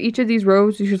the end of each of these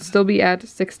rows, you should still be at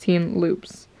 16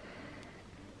 loops.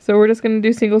 So we're just going to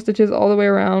do single stitches all the way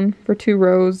around for 2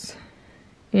 rows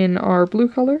in our blue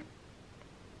color.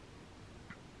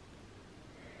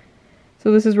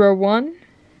 So this is row 1,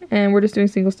 and we're just doing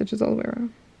single stitches all the way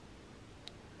around.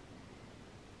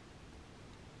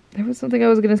 There was something I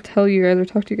was going to tell you guys or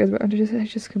talk to you guys about. I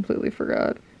just completely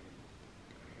forgot.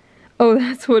 Oh,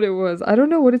 that's what it was. I don't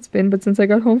know what it's been, but since I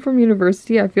got home from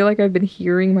university, I feel like I've been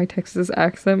hearing my Texas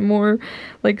accent more.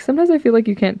 Like, sometimes I feel like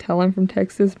you can't tell I'm from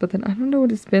Texas, but then I don't know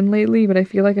what it's been lately, but I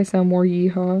feel like I sound more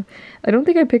yeehaw. I don't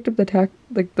think I picked up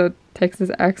the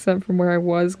Texas accent from where I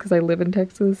was, because I live in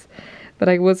Texas, but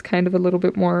I was kind of a little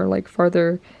bit more, like,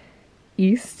 farther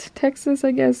east Texas, I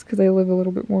guess, because I live a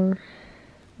little bit more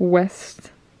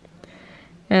west.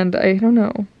 And I don't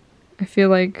know. I feel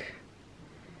like,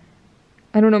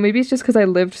 I don't know, maybe it's just because I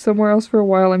lived somewhere else for a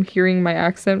while, I'm hearing my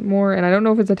accent more, and I don't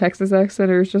know if it's a Texas accent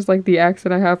or it's just like the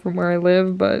accent I have from where I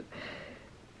live, but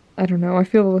I don't know, I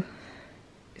feel,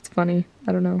 it's funny,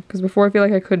 I don't know, because before I feel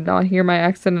like I could not hear my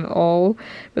accent at all,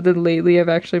 but then lately I've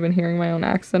actually been hearing my own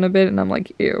accent a bit, and I'm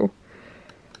like, ew.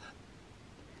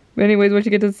 But anyways, once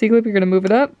you get to the C-clip, you're going to move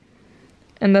it up,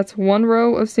 and that's 1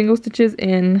 row of single stitches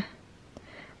in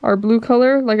our blue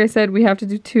color. Like I said, we have to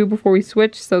do 2 before we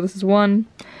switch, so this is 1.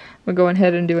 We'll go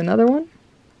ahead and do another one.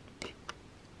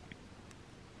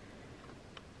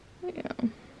 Yeah.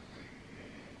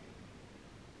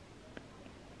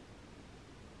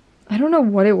 I don't know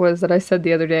what it was that I said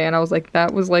the other day, and I was like,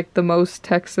 that was like the most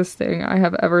Texas thing I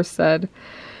have ever said.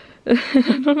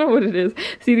 I don't know what it is.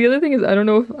 See, the other thing is I don't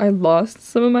know if I lost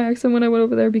some of my accent when I went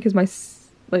over there, because my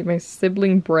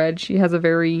sibling Bread, she has a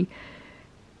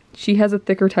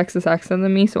thicker Texas accent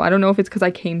than me, so I don't know if it's because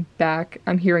I came back,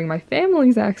 I'm hearing my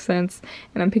family's accents,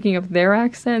 and I'm picking up their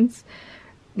accents.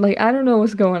 Like, I don't know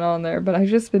what's going on there, but I've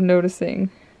just been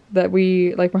noticing that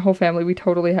we, like my whole family, we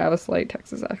totally have a slight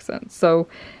Texas accent. So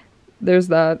there's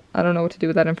that. I don't know what to do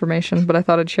with that information, but I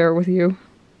thought I'd share it with you.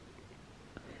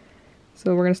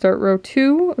 So we're going to start row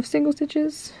 2 of single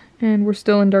stitches, and we're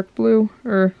still in dark blue,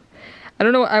 or I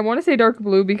don't know, I want to say dark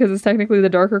blue because it's technically the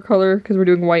darker color because we're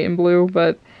doing white and blue,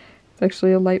 but it's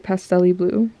actually a light pastel-y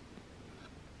blue.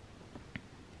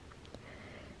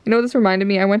 You know what this reminded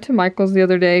me? I went to Michael's the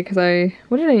other day because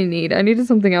what did I need? I needed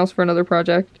something else for another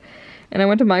project. And I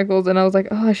went to Michael's and I was like,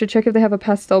 oh, I should check if they have a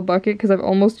pastel bucket because I've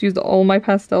almost used all my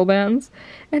pastel bands.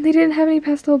 And they didn't have any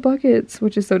pastel buckets,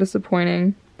 which is so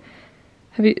disappointing.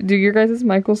 Do your guys'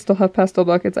 Michael's still have pastel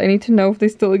buckets? I need to know if they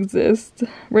still exist.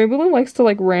 Rainbowloom likes to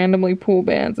like randomly pull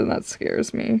bands, and that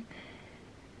scares me.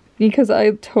 Because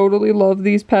I totally love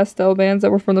these pastel bands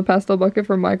that were from the pastel bucket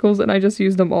from Michael's, and I just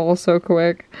used them all so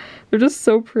quick. They're just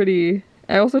so pretty.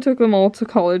 I also took them all to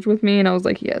college with me, and I was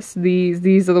like, yes,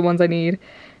 these are the ones I need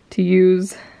to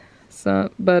use.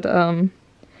 So, but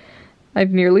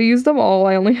I've nearly used them all.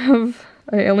 I only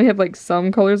have like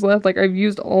some colors left. Like, I've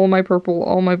used all my purple,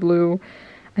 all my blue.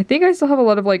 I think I still have a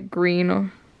lot of like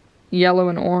green, yellow,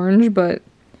 and orange, but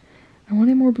I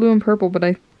wanted more blue and purple, but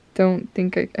I don't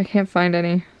think I can't find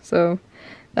any. So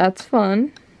that's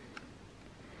fun.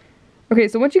 Okay,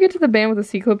 so once you get to the band with a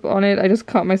C-clip on it, I just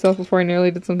caught myself before I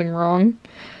nearly did something wrong.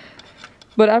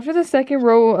 But after the second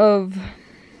row of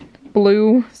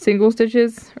blue single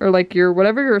stitches, or like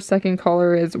whatever your second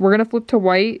color is, we're gonna flip to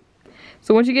white.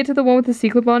 So once you get to the one with the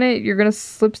C-clip on it, you're gonna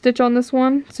slip stitch on this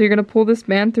one. So you're gonna pull this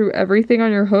band through everything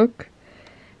on your hook.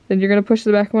 Then you're gonna push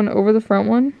the back one over the front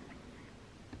one.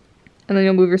 And then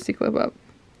you'll move your C-clip up.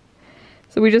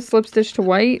 So we just slip stitch to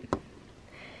white.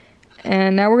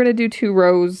 And now we're gonna do 2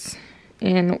 rows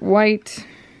in white.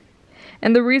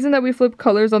 And the reason that we flip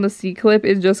colors on the C-clip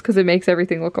is just because it makes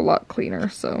everything look a lot cleaner.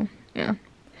 So yeah.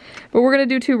 But we're gonna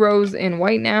do 2 rows in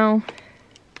white now.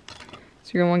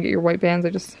 So you're gonna want to get your white bands. I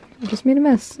just made a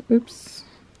mess. Oops.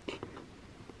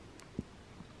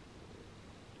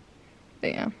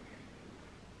 But yeah.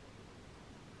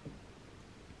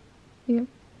 Yep.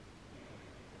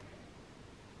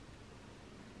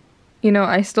 You know,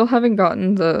 I still haven't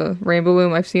gotten the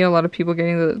Rainbowloom. I've seen a lot of people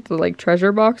getting the like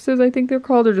treasure boxes, I think they're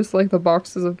called, or just like the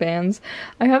boxes of bands.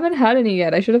 I haven't had any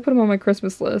yet. I should have put them on my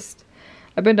Christmas list.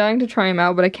 I've been dying to try them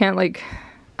out, but I can't I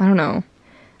don't know.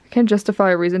 I can't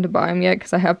justify a reason to buy them yet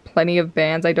because I have plenty of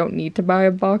bands. I don't need to buy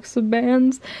a box of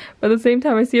bands. But at the same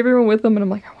time, I see everyone with them and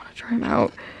I'm like, I want to try them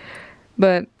out.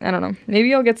 But I don't know.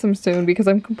 Maybe I'll get some soon because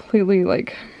I'm completely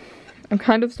I'm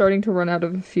kind of starting to run out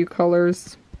of a few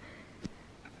colors.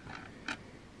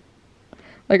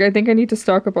 Like, I think I need to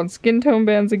stock up on skin tone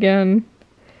bands again.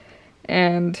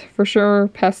 And for sure,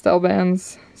 pastel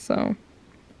bands. So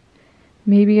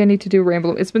maybe I need to do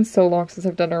Rainbowloom. It's been so long since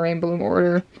I've done a Rainbowloom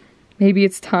order. Maybe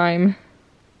it's time.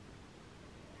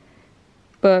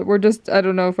 But we're just, I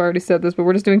don't know if I already said this, but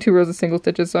we're just doing 2 rows of single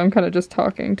stitches, so I'm kind of just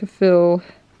talking to fill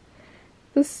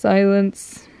the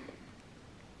silence.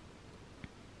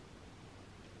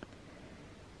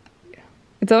 Yeah.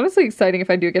 It's honestly exciting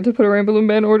if I do get to put a Rainbowloom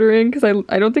band order in, because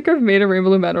I don't think I've made a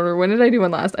Rainbowloom band order. When did I do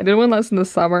one last? I did one last in the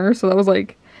summer, so that was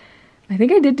I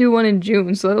think I did do one in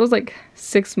June, so that was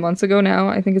 6 months ago now.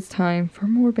 I think it's time for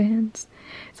more bands.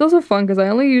 It's also fun because I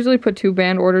only usually put 2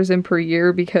 band orders in per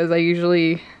year because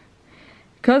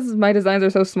because my designs are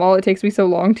so small, it takes me so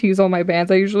long to use all my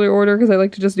bands I usually order because I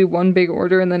like to just do one big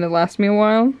order and then it lasts me a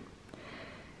while.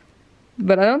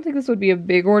 But I don't think this would be a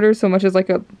big order so much as a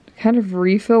kind of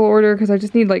refill order because I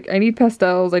just need I need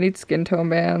pastels, I need skin tone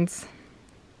bands.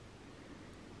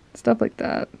 Stuff like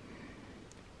that.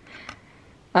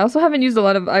 I also haven't used a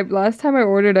lot of, last time I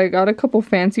ordered, I got a couple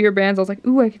fancier bands. I was like,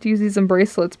 ooh, I could use these in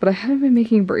bracelets, but I haven't been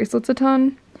making bracelets a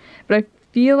ton. But I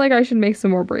feel like I should make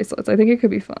some more bracelets. I think it could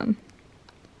be fun.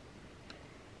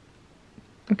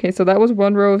 Okay, so that was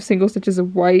 1 row of single stitches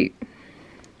of white,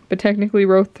 but technically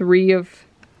row 3 of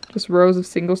just rows of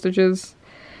single stitches.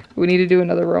 We need to do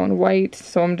another row in white,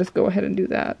 so I'm just go ahead and do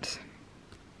that.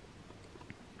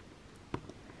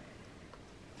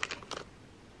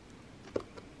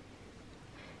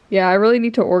 Yeah, I really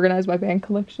need to organize my band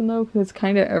collection though, because it's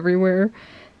kind of everywhere.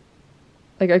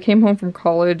 I came home from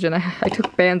college and I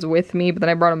took bands with me, but then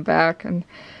I brought them back and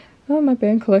Oh, my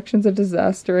band collection's a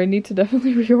disaster. I need to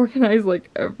definitely reorganize like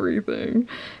everything.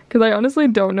 Because I honestly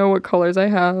don't know what colors I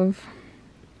have.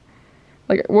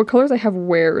 Like, what colors I have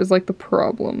where is like the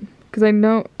problem. Because I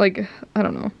know, like, I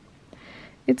don't know.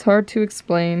 It's hard to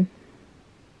explain.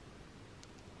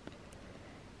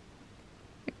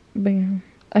 But yeah.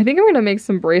 I think I'm gonna make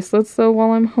some bracelets though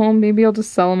while I'm home. Maybe I'll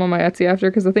just sell them on my Etsy after.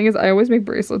 Because the thing is, I always make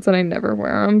bracelets and I never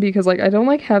wear them. Because like, I don't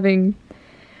like having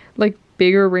like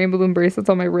bigger Rainbowloom bracelets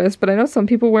on my wrist. But I know some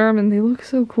people wear them and they look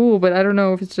so cool. But I don't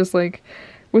know if it's just like,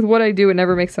 with what I do, it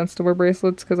never makes sense to wear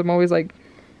bracelets. Because I'm always like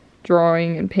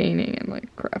drawing and painting and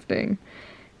like crafting.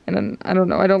 And then, I don't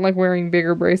know, I don't like wearing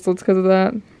bigger bracelets because of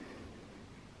that.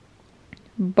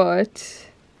 But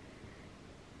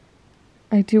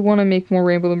I do want to make more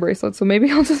Rainbowloom bracelets, so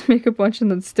maybe I'll just make a bunch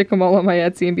and then stick them all on my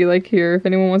Etsy and be like, here, if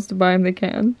anyone wants to buy them, they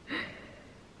can.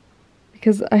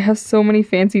 Because I have so many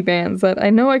fancy bands that I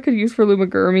know I could use for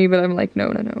Loomigurumi, but I'm like,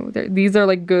 no. These are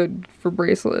like good for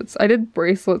bracelets. I did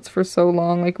bracelets for so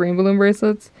long, like Rainbowloom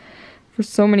bracelets. For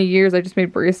so many years, I just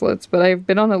made bracelets, but I've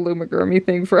been on a Loomigurumi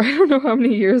thing for I don't know how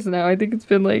many years now. I think it's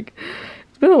been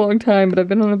a long time, but I've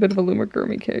been on a bit of a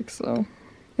Loomigurumi kick, so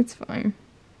it's fine.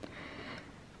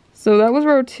 So that was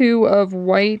row 2 of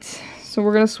white. So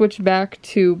we're gonna switch back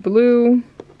to blue.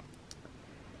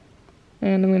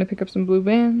 And I'm gonna pick up some blue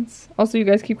bands. Also, you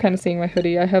guys keep kind of seeing my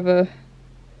hoodie. I have a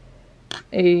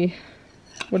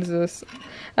what is this?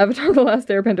 Avatar: The Last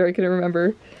Airbender, I couldn't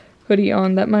remember, hoodie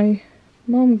on that my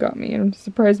mom got me and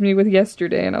surprised me with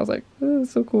yesterday, and I was like, oh,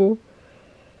 that's so cool.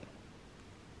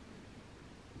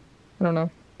 I don't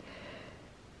know.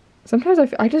 Sometimes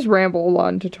I just ramble a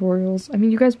lot in tutorials. I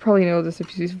mean, you guys probably know this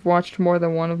if you've watched more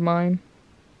than one of mine.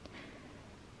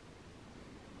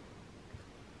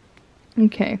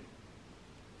 Okay.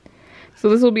 So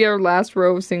this will be our last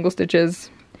row of single stitches.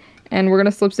 And we're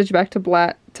gonna slip stitch back to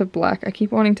black. I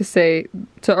keep wanting to say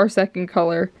to our second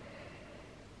color.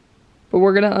 But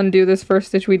we're gonna undo this first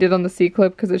stitch we did on the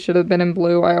C-clip because it should have been in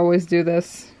blue. I always do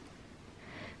this.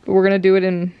 But we're gonna undo it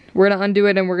and we're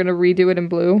gonna redo it in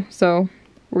blue. So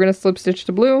we're gonna slip stitch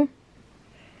to blue.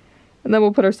 And then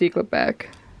we'll put our C-clip back.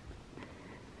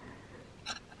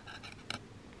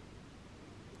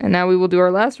 And now we will do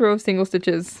our last row of single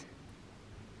stitches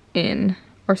in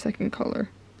our second color.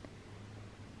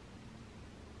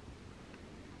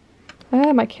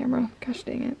 Ah, my camera. Gosh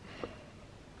dang it.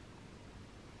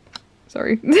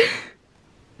 Sorry.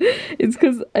 It's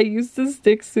because I used to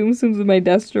stick Tsum Tsums in my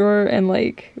desk drawer and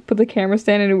like put the camera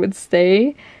stand and it would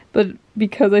stay. But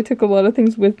because I took a lot of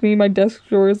things with me, my desk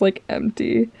drawer is like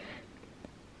empty.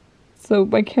 So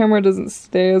my camera doesn't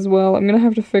stay as well. I'm gonna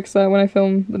have to fix that when I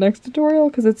film the next tutorial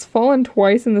because it's fallen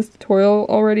twice in this tutorial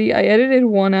already. I edited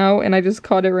one out and I just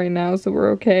caught it right now, so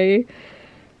we're okay.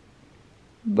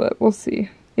 But we'll see.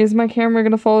 Is my camera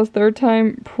gonna fall a third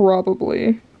time?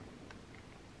 Probably.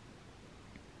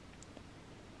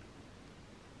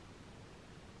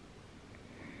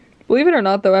 Believe it or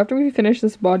not though, after we finish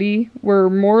this body, we're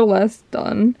more or less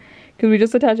done. Because we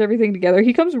just attach everything together.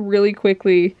 He comes really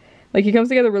quickly. Like, he comes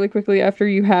together really quickly after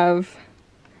you have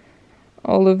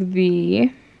all of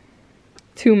the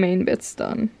 2 main bits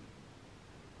done.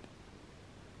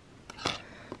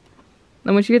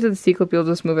 Then once you get to the C-clip, you'll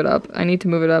just move it up. I need to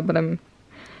move it up, but I'm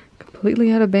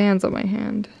completely out of bands on my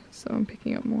hand. So I'm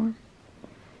picking up more.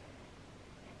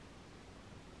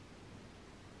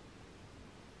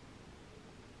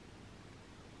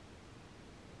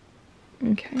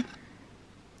 Okay.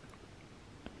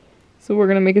 So we're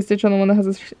going to make a stitch on the one that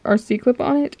has our C-clip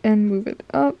on it and move it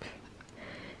up.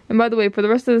 And by the way, for the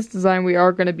rest of this design, we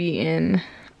are going to be in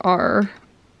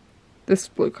this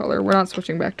blue color. We're not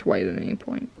switching back to white at any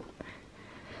point.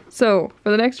 So for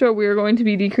the next row, we are going to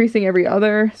be decreasing every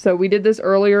other. So we did this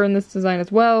earlier in this design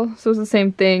as well. So it's the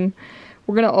same thing.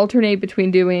 We're going to alternate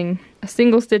between doing a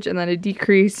single stitch and then a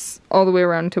decrease all the way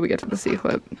around until we get to the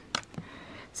C-clip.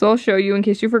 So I'll show you in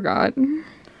case you forgot.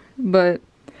 But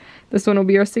this one will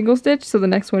be our single stitch, so the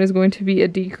next one is going to be a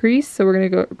decrease. So we're going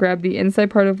to go grab the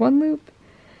inside part of one loop,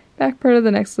 back part of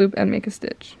the next loop, and make a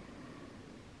stitch.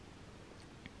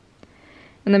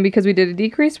 And then because we did a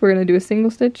decrease, we're going to do a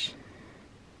single stitch.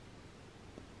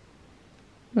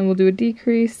 Then we'll do a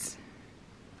decrease.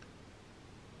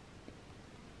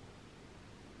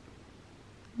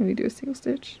 And we do a single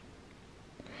stitch.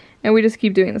 And we just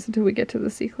keep doing this until we get to the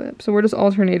C-clip. So we're just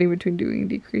alternating between doing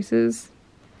decreases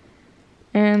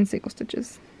and single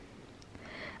stitches.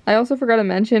 I also forgot to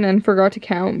mention and forgot to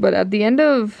count, but at the end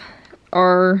of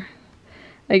our,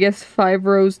 I guess, 5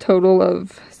 rows total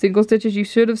of single stitches, you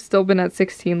should have still been at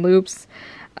 16 loops.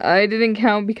 I didn't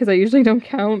count because I usually don't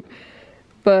count,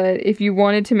 But if you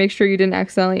wanted to make sure you didn't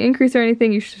accidentally increase or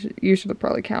anything, you should have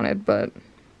probably counted, but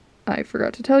I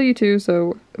forgot to tell you to,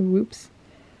 so whoops.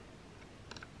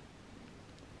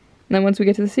 And then once we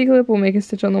get to the C-clip, we'll make a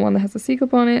stitch on the one that has the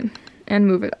C-clip on it and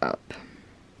move it up.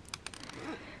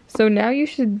 So now you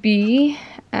should be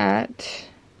at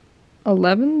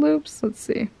 11 loops. Let's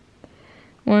see.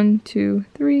 1, 2,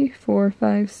 3, 4,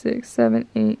 5, 6, 7,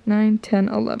 8, 9, 10,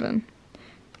 11.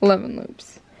 11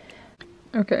 loops.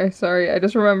 Okay, sorry, I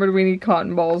just remembered we need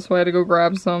cotton balls, so I had to go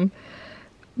grab some.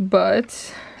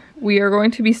 But we are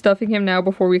going to be stuffing him now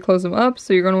before we close him up,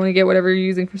 so you're going to want to get whatever you're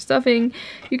using for stuffing.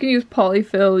 You can use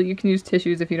polyfill, you can use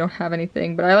tissues if you don't have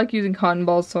anything, but I like using cotton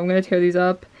balls, so I'm going to tear these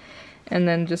up and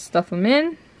then just stuff them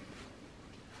in.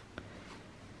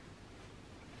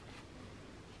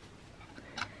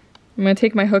 I'm going to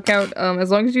take my hook out. As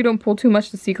long as you don't pull too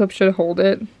much, the C-clip should hold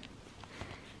it.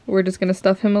 We're just going to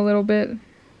stuff him a little bit.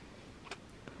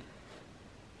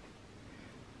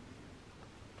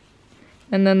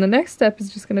 And then the next step is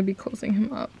just going to be closing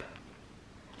him up.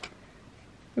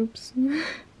 Oops.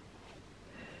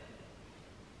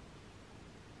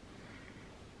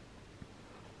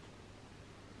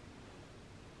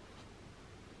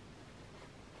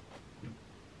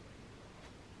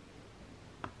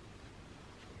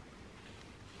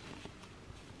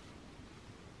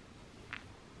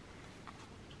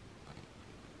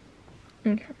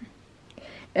 Okay.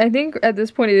 I think at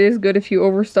this point it is good if you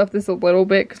overstuff this a little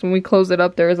bit, because when we close it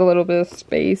up there is a little bit of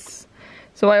space.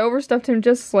 So I overstuffed him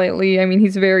just slightly. I mean,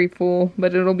 he's very full,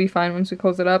 but it'll be fine once we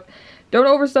close it up. Don't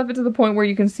overstuff it to the point where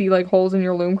you can see like holes in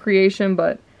your loom creation,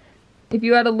 but if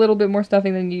you add a little bit more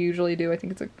stuffing than you usually do, I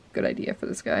think it's a good idea for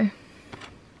this guy.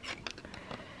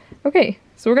 Okay,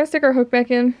 so we're gonna stick our hook back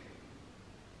in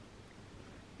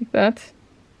like that.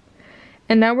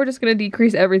 And now we're just going to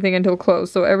decrease everything until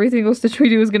close. So every single stitch we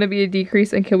do is going to be a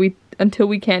decrease until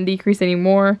we can't decrease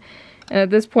anymore. And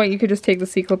at this point you could just take the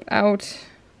C-clip out.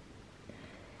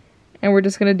 And we're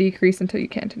just going to decrease until you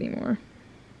can't anymore.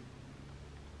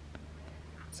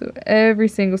 So every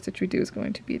single stitch we do is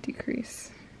going to be a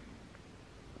decrease.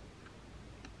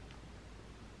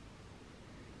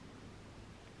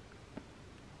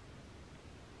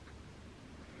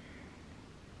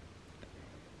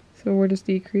 So we're just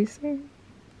decreasing.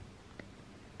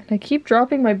 I keep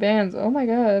dropping my bands. Oh my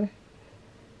god.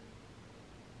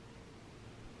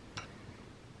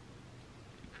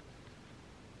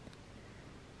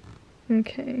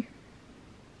 Okay.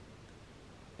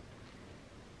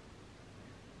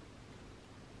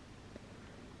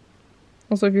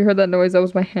 Also, if you heard that noise, that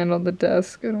was my hand on the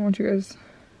desk. I don't want you guys to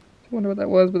wonder what that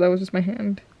was, but that was just my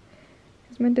hand.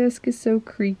 Because my desk is so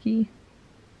creaky.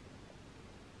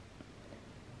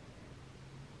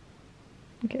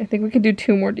 Okay, I think we could do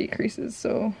 2 more decreases,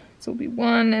 so this will be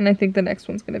 1, and I think the next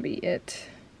one's going to be it.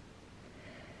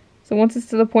 So once it's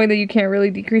to the point that you can't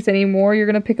really decrease anymore, you're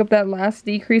going to pick up that last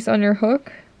decrease on your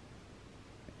hook,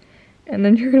 and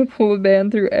then you're going to pull the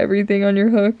band through everything on your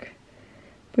hook.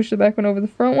 Push the back one over the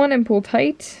front one and pull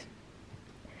tight.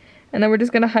 And then we're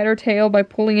just going to hide our tail by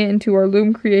pulling it into our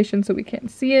loom creation so we can't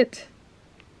see it.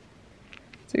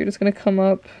 So you're just going to come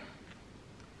up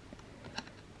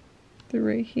through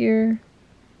right here.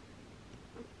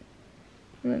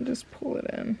 And then just pull it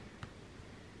in.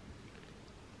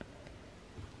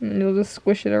 And then you'll just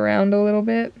squish it around a little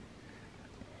bit.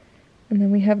 And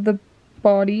then we have the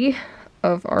body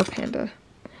of our panda.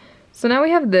 So now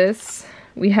we have this.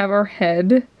 We have our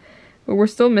head, but we're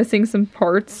still missing some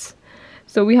parts.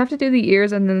 So we have to do the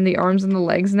ears and then the arms and the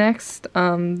legs next.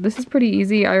 This is pretty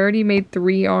easy. I already made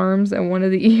 3 arms and 1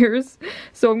 of the ears.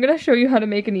 So I'm going to show you how to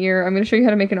make an ear. I'm going to show you how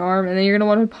to make an arm, and then you're going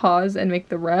to want to pause and make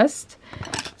the rest.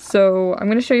 So I'm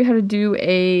going to show you how to do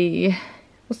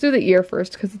let's do the ear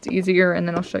first because it's easier, and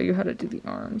then I'll show you how to do the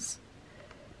arms.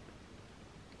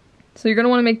 So you're going to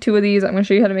want to make 2 of these. I'm going to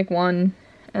show you how to make 1,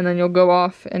 and then you'll go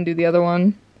off and do the other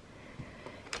one.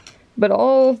 But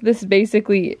all this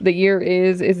basically, the ear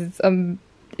is it's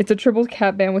a triple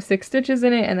cap band with 6 stitches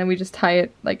in it, and then we just tie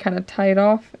it, like kind of tie it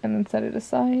off and then set it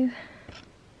aside.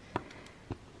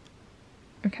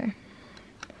 Okay.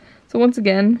 So once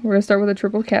again, we're going to start with a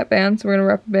triple cap band. So we're going to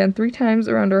wrap the band 3 times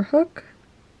around our hook.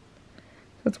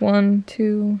 That's 1,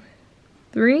 2,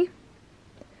 3.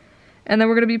 And then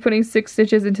we're going to be putting 6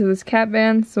 stitches into this cap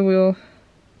band, so we'll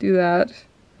do that.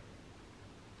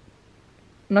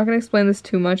 I'm not going to explain this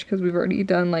too much because we've already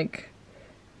done like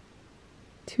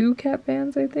 2 cap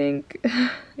bands, I think.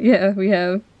 Yeah, we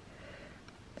have.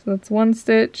 So that's 1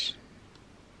 stitch.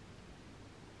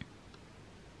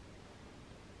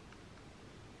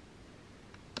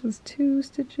 That's 2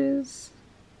 stitches.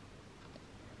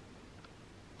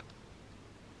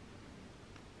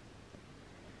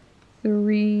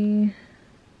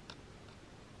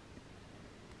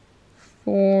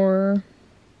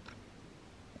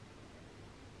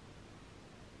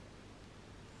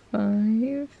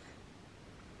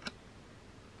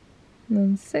 and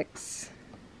then 6.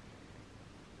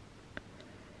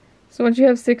 So once you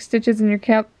have 6 stitches in your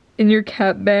cap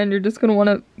band, you're just going to want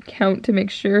to count to make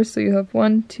sure. So you have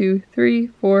 1, 2, 3,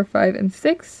 4, 5, and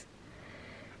 6.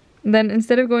 And then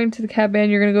instead of going to the cap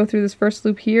band, you're going to go through this first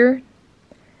loop here.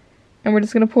 And we're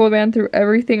just going to pull a band through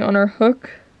everything on our hook.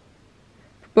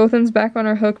 Put both ends back on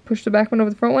our hook, push the back one over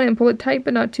the front one, and pull it tight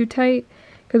but not too tight,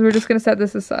 because we're just going to set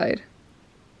this aside.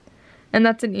 And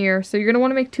that's an ear. So you're going to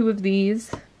want to make 2 of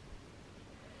these.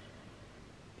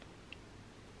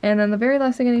 And then the very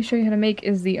last thing I need to show you how to make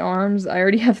is the arms. I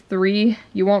already have 3.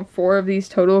 You want 4 of these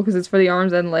total because it's for the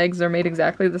arms and legs. They're made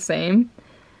exactly the same.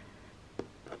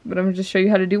 But I'm going to just show you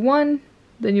how to do 1.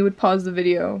 Then you would pause the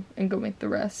video and go make the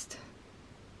rest.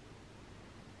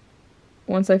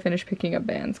 Once I finish picking up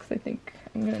bands, because I think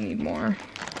I'm going to need more.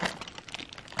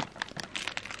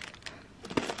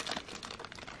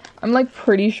 I'm like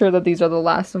pretty sure that these are the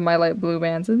last of my light blue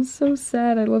bands. It's so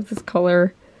sad. I love this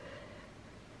color.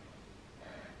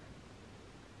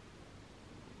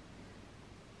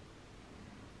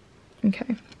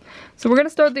 Okay, so we're going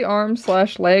to start the arm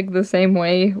 / leg the same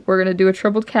way. We're going to do a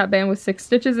trebled cap band with 6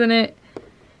 stitches in it,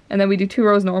 and then we do 2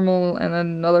 rows normal, and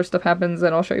then other stuff happens,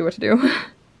 and I'll show you what to do.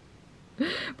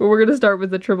 But we're going to start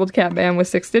with the trebled cap band with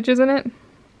 6 stitches in it.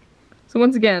 So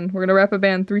once again, we're going to wrap a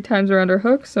band 3 times around our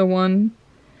hook, so 1,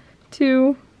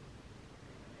 2,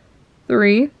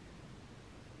 3,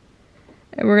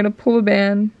 and we're going to pull a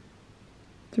band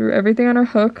through everything on our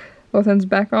hook, both ends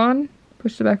back on,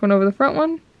 push the back one over the front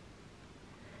one.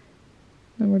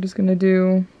 And we're just going to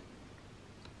do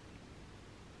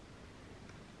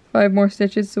 5 more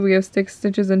stitches, so we have 6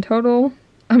 stitches in total.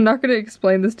 I'm not going to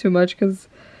explain this too much because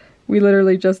we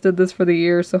literally just did this for the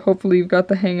ear, so hopefully you've got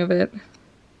the hang of it.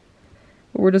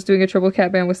 But we're just doing a treble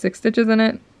cap band with 6 stitches in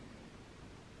it.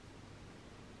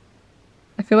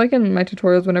 I feel like in my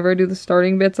tutorials, whenever I do the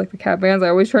starting bits, like the cap bands, I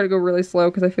always try to go really slow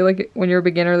because I feel like when you're a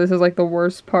beginner, this is like the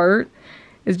worst part,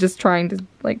 is just trying to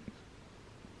like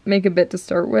make a bit to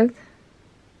start with.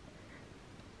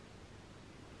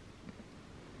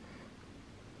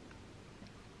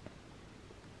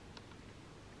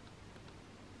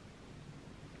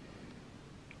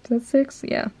 Is that 6?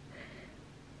 Yeah.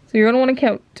 So you're going to want to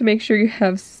count to make sure you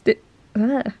have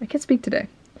I can't speak today.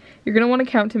 You're going to want to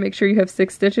count to make sure you have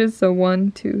 6 stitches. So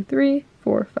 1, 2, 3,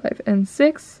 4, 5, and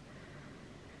 6.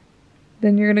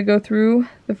 Then you're going to go through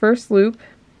the first loop.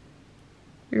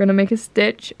 You're going to make a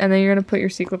stitch, and then you're going to put your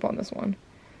C-clip on this one.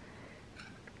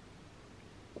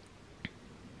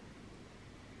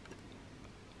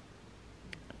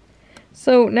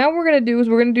 So now what we're going to do is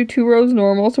we're going to do 2 rows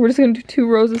normal. So we're just going to do 2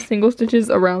 rows of single stitches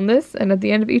around this. And at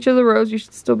the end of each of the rows, you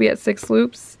should still be at 6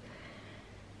 loops.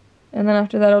 And then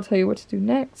after that, I'll tell you what to do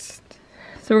next.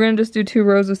 So we're going to just do 2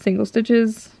 rows of single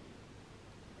stitches.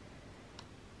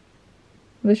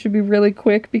 This should be really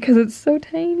quick because it's so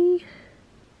tiny.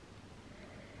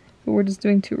 But we're just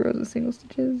doing 2 rows of single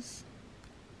stitches.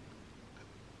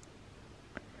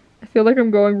 I feel like I'm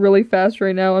going really fast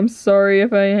right now. I'm sorry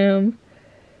if I am.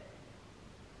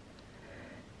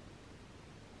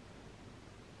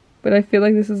 But I feel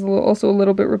like this is also a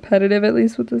little bit repetitive, at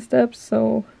least with the steps,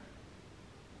 so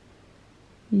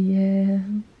yeah.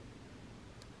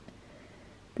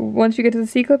 But once you get to the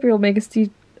C-clip, you'll make a stitch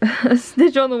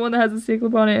on the one that has a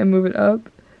C-clip on it and move it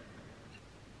up.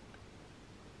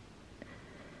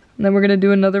 And then we're going to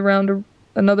do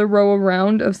another row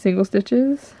around of single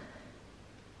stitches.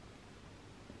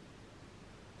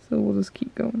 So we'll just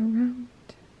keep going around,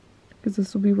 because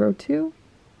this will be row 2.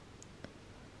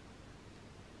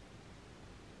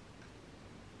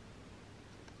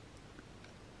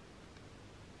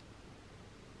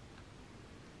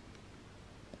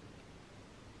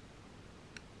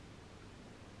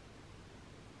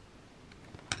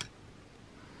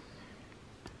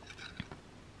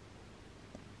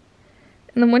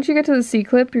 And then once you get to the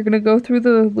C-clip, you're going to go through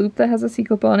the loop that has a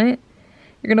C-clip on it.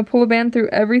 You're going to pull a band through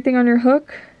everything on your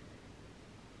hook.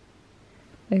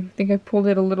 I think I pulled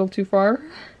it a little too far.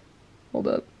 Hold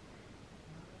up.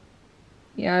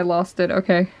 Yeah, I lost it.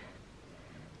 Okay.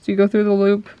 So you go through the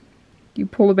loop, you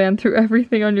pull a band through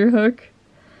everything on your hook,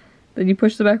 then you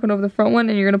push the back one over the front one,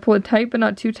 and you're going to pull it tight but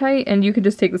not too tight, and you can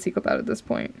just take the C-clip out at this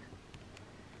point.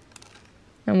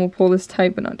 And we'll pull this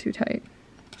tight but not too tight.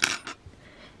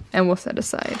 And we'll set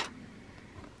aside.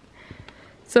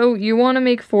 So you want to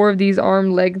make 4 of these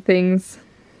arm leg things.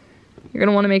 You're going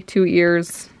to want to make 2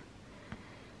 ears.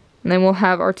 And then we'll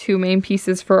have our 2 main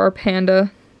pieces for our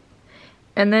panda.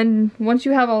 And then once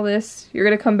you have all this, you're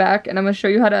going to come back and I'm going to show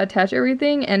you how to attach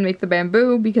everything and make the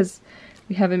bamboo, because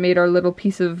we haven't made our little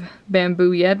piece of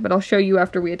bamboo yet, but I'll show you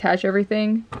after we attach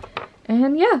everything.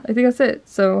 And yeah, I think that's it.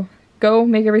 So go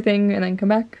make everything and then come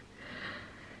back.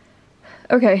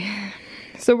 Okay,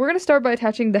 so we're gonna start by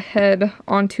attaching the head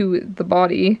onto the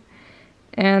body.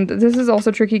 And this is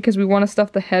also tricky because we want to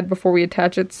stuff the head before we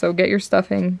attach it, so get your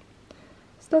stuffing.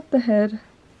 Stuff the head.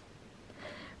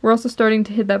 We're also starting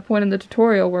to hit that point in the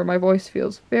tutorial where my voice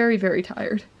feels very, very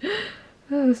tired.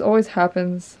 This always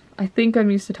happens. I think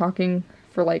I'm used to talking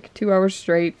for like 2 hours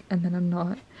straight, and then I'm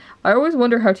not. I always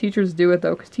wonder how teachers do it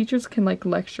though, because teachers can like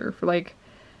lecture for like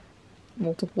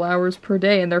multiple hours per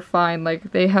day and they're fine.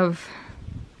 Like they have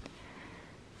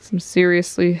some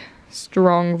seriously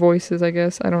strong voices, I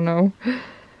guess. I don't know.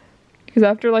 Because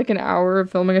after like an hour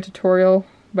of filming a tutorial,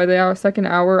 by the second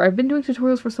hour, I've been doing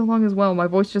tutorials for so long as well, my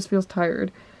voice just feels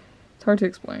tired. It's hard to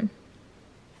explain.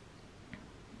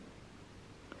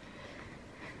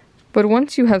 But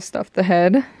once you have stuffed the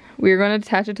head, we are going to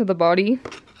attach it to the body.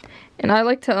 And I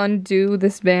like to undo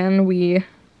this band we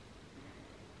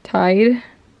tied.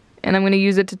 And I'm going to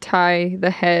use it to tie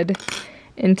the head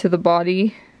into the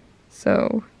body. So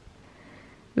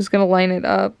I'm just going to line it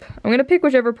up. I'm going to pick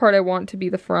whichever part I want to be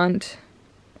the front.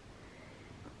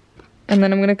 And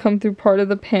then I'm going to come through part of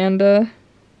the panda.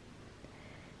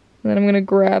 And then I'm going to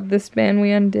grab this band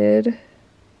we undid.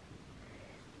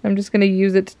 I'm just going to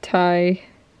use it to tie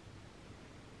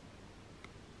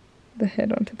the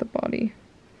head onto the body.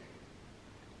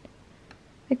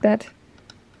 Like that.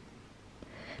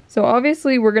 So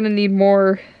obviously we're going to need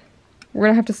more. We're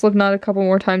going to have to slip knot a couple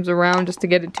more times around just to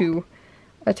get it to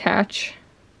attach.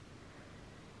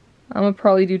 I'm going to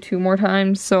probably do 2 more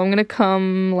times. So I'm going to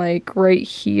come like right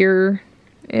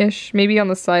here-ish. Maybe on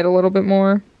the side a little bit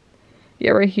more.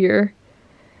 Yeah, right here.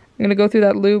 I'm going to go through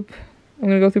that loop. I'm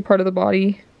going to go through part of the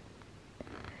body.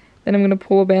 Then I'm going to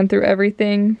pull a band through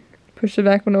everything. Push the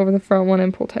back one over the front one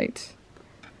and pull tight.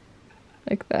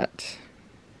 Like that.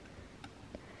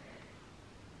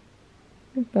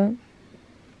 Like that. I'm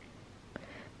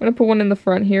going to put one in the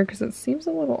front here because it seems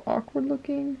a little awkward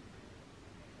looking.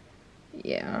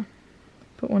 Yeah.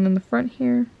 Put one in the front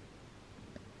here.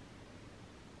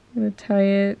 I'm going to tie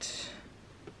it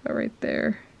about right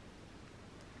there.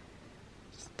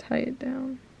 Just tie it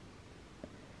down.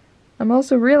 I'm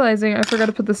also realizing I forgot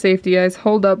to put the safety eyes.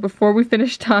 Hold up, before we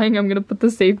finish tying, I'm going to put the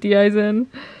safety eyes in.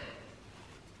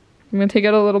 I'm going to take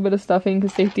out a little bit of stuffing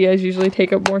because safety eyes usually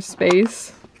take up more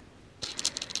space.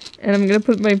 And I'm going to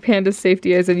put my panda's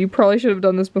safety eyes in. You probably should have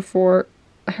done this before.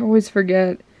 I always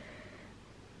forget.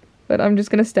 But I'm just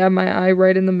going to stab my eye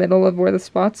right in the middle of where the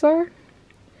spots are.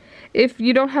 If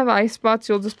you don't have eye spots,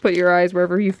 you'll just put your eyes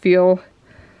wherever you feel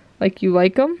like you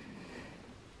like them.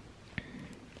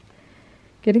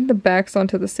 Getting the backs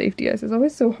onto the safety eyes is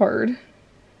always so hard.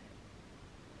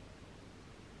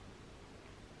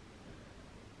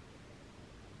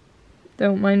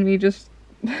 Don't mind me just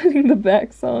putting the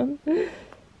backs on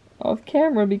off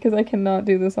camera because I cannot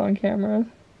do this on camera.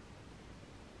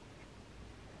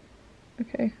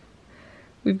 Okay.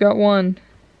 We've got one.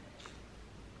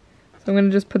 So I'm going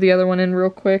to just put the other one in real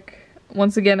quick.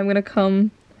 Once again, I'm going to come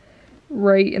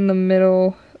right in the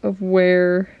middle of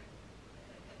where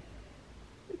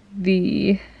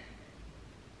the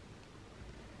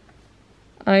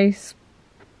eye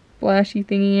splashy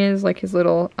thingy is, like his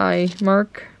little eye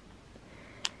mark.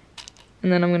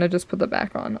 And then I'm going to just put the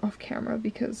back on off camera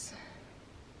because...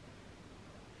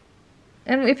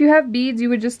 And if you have beads, you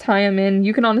would just tie them in.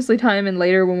 You can honestly tie them in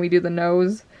later when we do the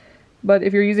nose. But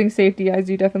if you're using safety eyes,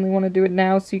 you definitely want to do it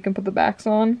now so you can put the backs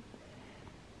on.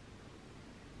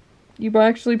 You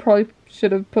actually probably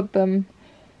should have put them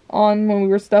on when we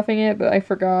were stuffing it, but I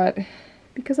forgot.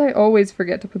 Because I always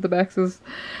forget to put the backs.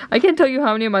 I can't tell you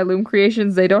how many of my loom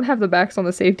creations, they don't have the backs on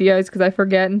the safety eyes because I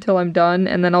forget until I'm done,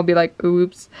 and then I'll be like,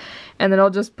 oops. And then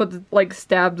I'll just put, like,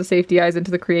 stab the safety eyes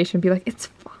into the creation and be like, it's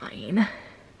fine.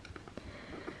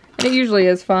 And it usually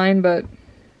is fine, but...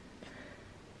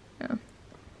 yeah.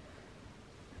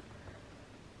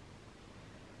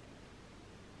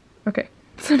 Okay,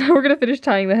 so now we're going to finish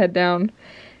tying the head down.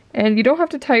 And you don't have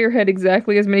to tie your head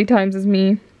exactly as many times as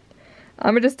me.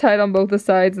 I'm going to just tie it on both the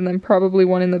sides and then probably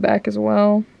one in the back as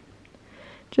well.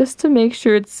 Just to make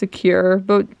sure it's secure.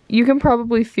 But you can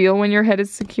probably feel when your head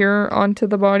is secure onto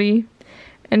the body.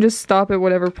 And just stop at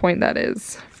whatever point that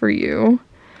is for you.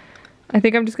 I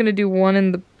think I'm just going to do one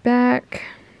in the back.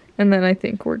 And then I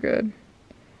think we're good.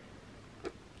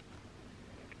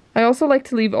 I also like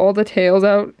to leave all the tails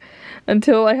out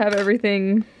until I have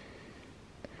everything,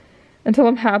 until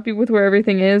I'm happy with where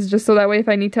everything is, just so that way if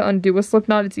I need to undo a slip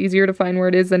knot, it's easier to find where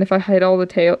it is than if I hit all the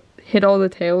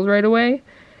tails right away.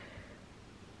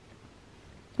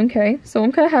 Okay, so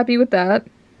I'm kind of happy with that.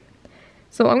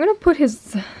 So I'm going to put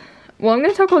I'm going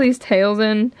to tuck all these tails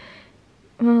in.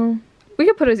 Well, We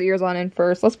could put his ears on in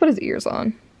first. Let's put his ears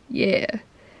on. Yeah.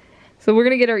 So we're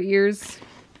gonna get our ears.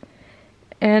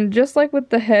 And just like with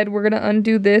the head, we're gonna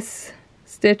undo this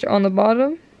stitch on the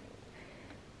bottom.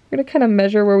 We're gonna kind of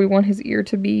measure where we want his ear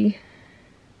to be.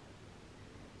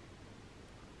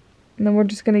 And then we're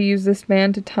just gonna use this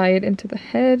band to tie it into the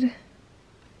head.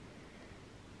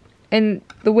 And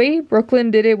the way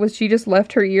Brooklyn did it was she just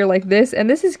left her ear like this. And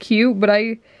this is cute, but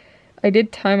I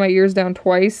did tie my ears down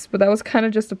twice, but that was kind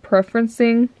of just a preference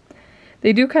thing.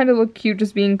 They do kind of look cute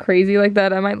just being crazy like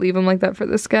that. I might leave them like that for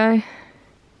this guy.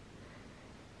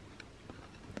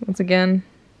 Once again,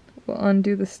 we'll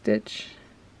undo the stitch.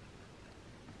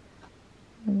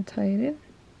 And we'll tie it in.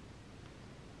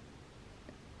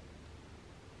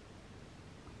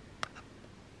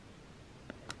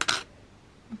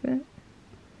 Like that.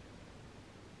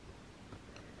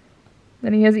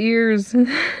 Then he has ears.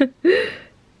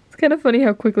 It's kind of funny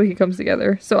how quickly he comes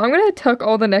together. So I'm going to tuck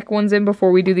all the neck ones in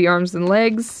before we do the arms and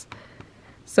legs.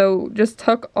 So just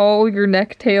tuck all your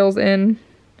neck tails in.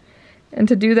 And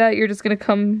to do that, you're just going to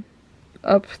come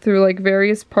up through like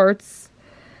various parts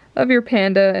of your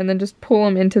panda and then just pull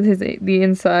them into the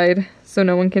inside so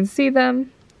no one can see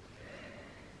them.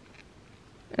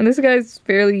 And this guy's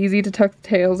fairly easy to tuck the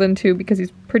tails into because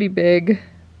he's pretty big.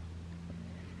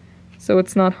 So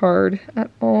it's not hard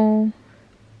at all.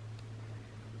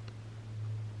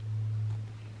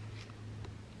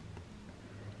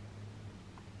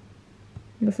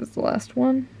 This is the last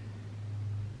one.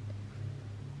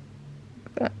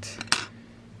 Like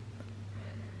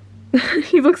that.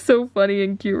 He looks so funny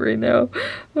and cute right now.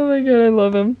 Oh my god, I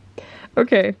love him.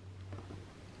 Okay.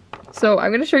 So I'm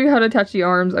going to show you how to attach the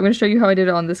arms. I'm going to show you how I did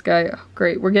it on this guy. Oh,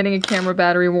 great, we're getting a camera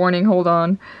battery warning. Hold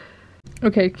on.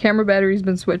 Okay, camera battery's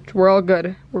been switched. We're all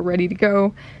good. We're ready to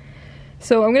go.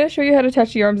 So I'm going to show you how to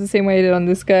attach the arms the same way I did on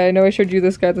this guy. I know I showed you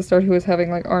this guy at the start who was having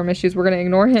like arm issues. We're going to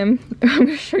ignore him. I'm going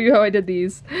to show you how I did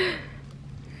these.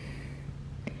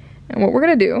 And what we're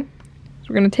going to do is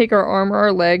we're going to take our arm or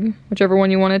our leg, whichever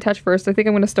one you want to attach first. I think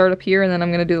I'm going to start up here and then I'm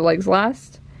going to do the legs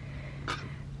last.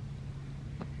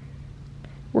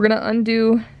 We're going to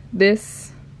undo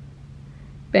this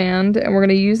band and we're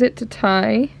going to use it to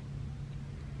tie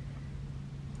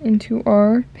into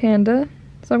our panda.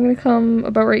 So I'm going to come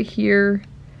about right here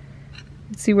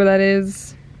and see where that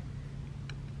is.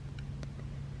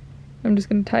 I'm just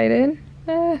going to tie it in.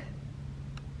 Oh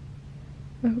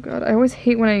god, I always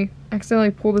hate when I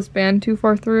accidentally pull this band too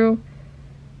far through.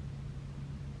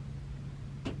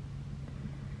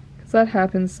 Because that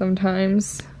happens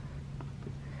sometimes.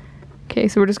 Okay,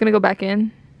 so we're just going to go back in.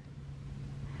 And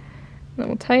then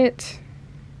we'll tie it.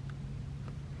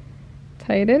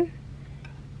 Tie it in.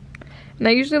 And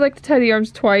I usually like to tie the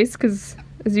arms twice because,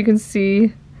 as you can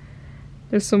see,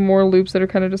 there's some more loops that are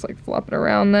kind of just like flopping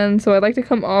around then. So I like to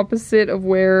come opposite of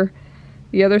where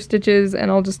the other stitch is and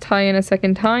I'll just tie in a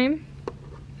second time.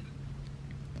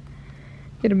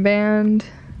 Get a band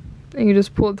and you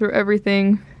just pull it through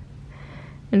everything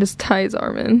and just tie his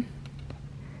arm in.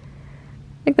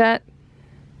 Like that.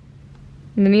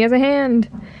 And then he has a hand.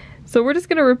 So we're just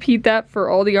going to repeat that for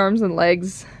all the arms and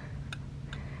legs.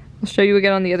 I'll show you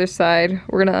again on the other side.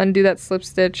 We're going to undo that slip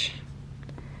stitch.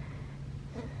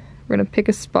 We're going to pick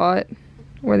a spot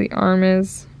where the arm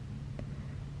is.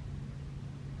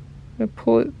 I'm going to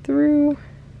pull it through.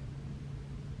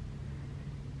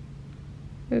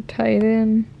 I'm going to tie it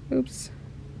in. Oops.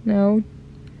 No.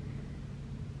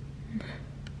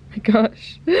 My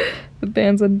gosh. The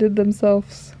bands undid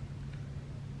themselves.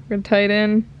 We're going to tie it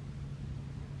in.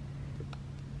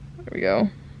 There we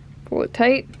go. Pull it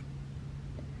tight.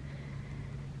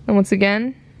 And once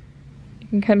again, you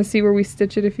can kind of see where we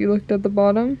stitch it if you looked at the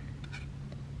bottom.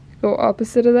 Go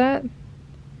opposite of that.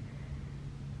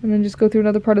 And then just go through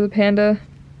another part of the panda.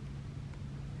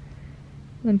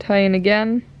 And then tie in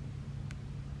again.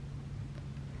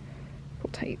 Pull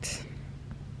tight.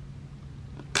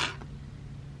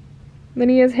 Then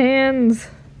he has hands.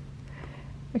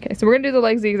 Okay, so we're going to do the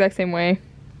legs the exact same way.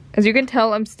 As you can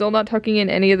tell, I'm still not tucking in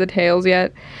any of the tails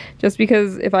yet, just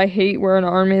because if I hate where an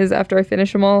arm is after I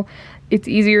finish them all, it's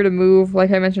easier to move,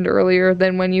 like I mentioned earlier,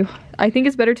 than when you... I think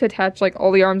it's better to attach like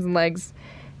all the arms and legs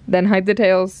than hide the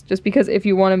tails, just because if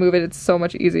you want to move it, it's so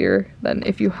much easier than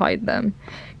if you hide them,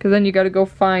 because then you got to go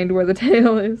find where the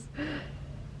tail is.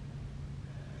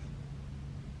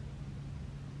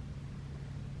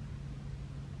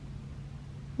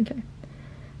 Okay.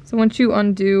 So once you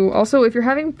undo, also if you're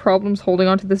having problems holding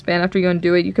onto this band after you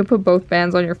undo it, you can put both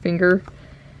bands on your finger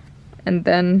and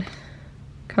then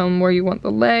come where you want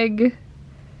the leg,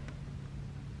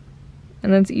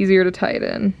 and then it's easier to tie it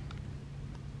in.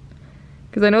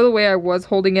 Because I know the way I was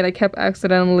holding it, I kept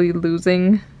accidentally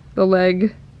losing the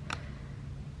leg.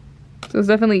 So it's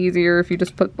definitely easier if you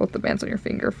just put both the bands on your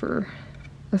finger for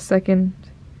a second.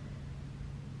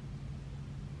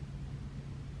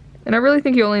 And I really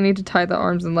think you only need to tie the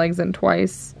arms and legs in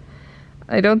twice.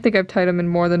 I don't think I've tied them in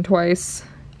more than twice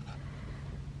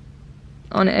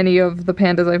on any of the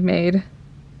pandas I've made.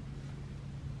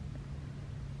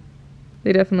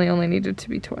 They definitely only needed to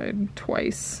be tied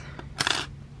twice.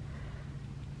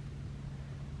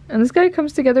 And this guy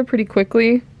comes together pretty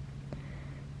quickly,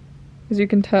 as you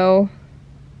can tell.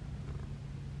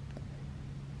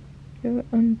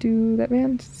 Undo that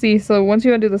band. See, so once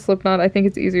you undo the slip knot, I think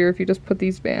it's easier if you just put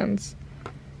these bands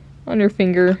on your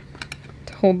finger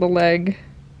to hold the leg.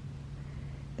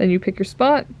 Then you pick your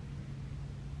spot,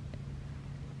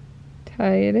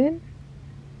 tie it in,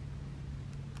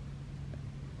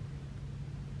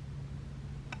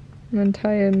 and then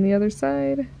tie it in the other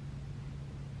side.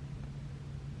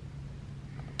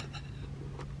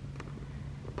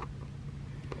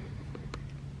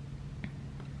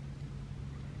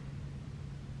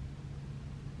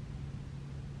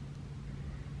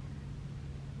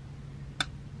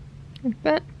 Like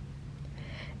that.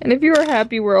 And if you are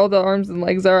happy where all the arms and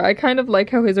legs are, I kind of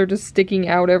like how his are just sticking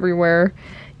out everywhere.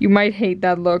 You might hate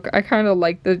that look. I kind of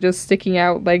like the just sticking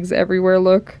out legs everywhere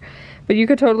look. But you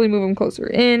could totally move him closer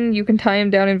in. You can tie him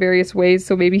down in various ways,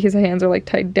 so maybe his hands are like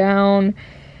tied down.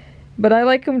 But I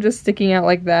like him just sticking out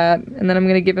like that. And then I'm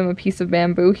going to give him a piece of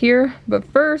bamboo here. But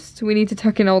first, we need to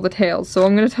tuck in all the tails. So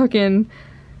I'm going to tuck in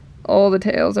all the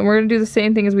tails. And we're going to do the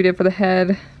same thing as we did for the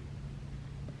head.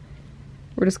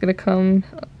 We're just going to come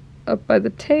up by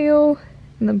the tail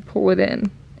and then pull it in.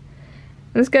 And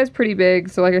this guy's pretty big,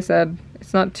 so like I said,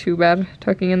 it's not too bad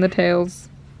tucking in the tails.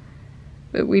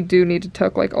 But we do need to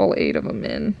tuck like all 8 of them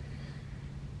in.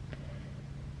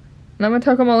 And I'm going to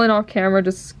tuck them all in off camera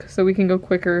just so we can go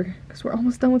quicker, because we're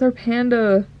almost done with our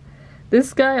panda.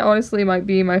 This guy honestly might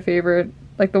be my favorite,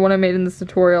 like the one I made in this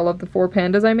tutorial of the 4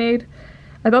 pandas I made.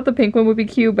 I thought the pink one would be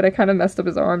cute, but I kind of messed up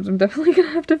his arms. I'm definitely going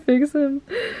to have to fix him.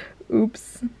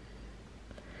 Oops.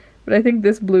 But I think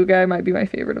this blue guy might be my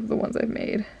favorite of the ones I've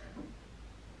made.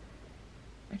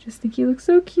 I just think he looks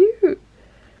so cute.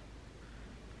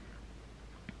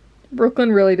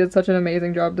 Brooklyn really did such an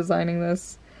amazing job designing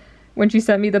this. When she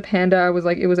sent me the panda, I was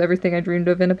like, it was everything I dreamed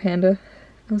of in a panda.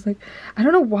 I was like, I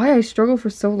don't know why I struggled for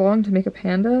so long to make a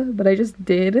panda, but I just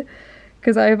did.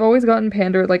 Because I've always gotten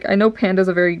panda, like, I know panda's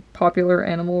a very popular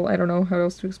animal. I don't know how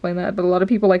else to explain that, but a lot of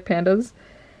people like pandas.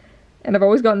 And I've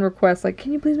always gotten requests like,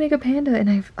 can you please make a panda?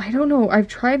 And I don't know, I've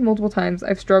tried multiple times,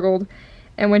 I've struggled.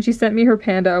 And when she sent me her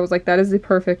panda, I was like, that is the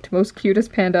perfect, most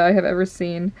cutest panda I have ever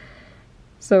seen.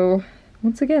 So,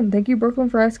 once again, thank you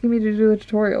Brooklyn for asking me to do the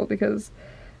tutorial, because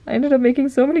I ended up making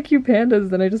so many cute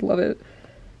pandas and I just love it.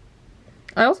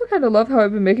 I also kind of love how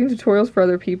I've been making tutorials for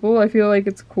other people. I feel like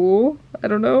it's cool. I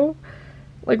don't know.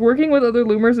 Like, working with other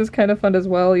loomers is kind of fun as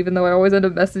well, even though I always end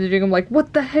up messaging them like,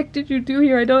 what the heck did you do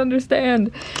here? I don't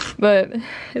understand. But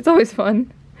it's always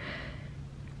fun.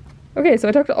 Okay, so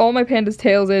I tucked all my panda's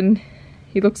tails in.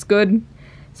 He looks good.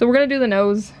 So we're going to do the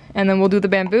nose, and then we'll do the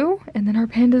bamboo, and then our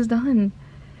panda's done.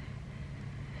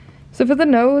 So for the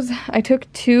nose, I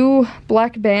took 2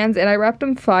 black bands, and I wrapped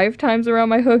them 5 times around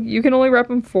my hook. You can only wrap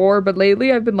them 4, but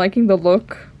lately I've been liking the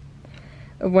look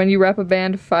of when you wrap a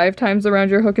band 5 times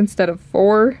around your hook instead of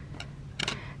 4.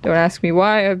 Don't ask me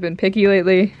why, I've been picky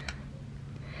lately.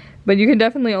 But you can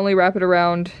definitely only wrap it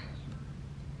around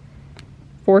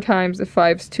 4 times if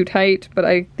 5's too tight, but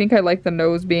I think I like the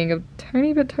nose being a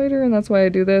tiny bit tighter, and that's why I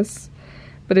do this.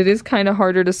 But it is kind of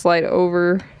harder to slide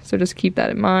over, so just keep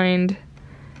that in mind.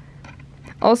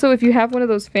 Also, if you have one of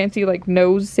those fancy like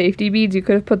nose safety beads, you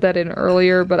could have put that in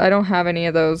earlier, but I don't have any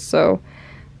of those, so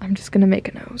I'm just gonna make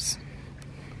a nose.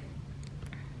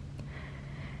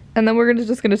 And then we're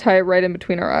just gonna tie it right in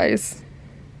between our eyes.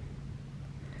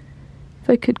 If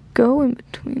I could go in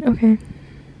between, okay.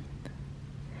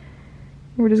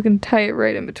 We're just gonna tie it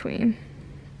right in between.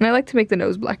 And I like to make the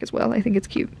nose black as well, I think it's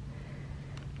cute.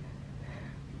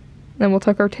 Then we'll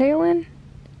tuck our tail in.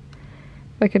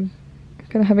 If I could, I'm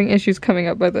kind of having issues coming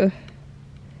up by the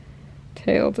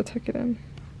tail to tuck it in.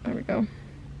 There we go.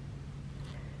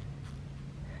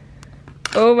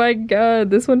 Oh my god,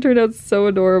 this one turned out so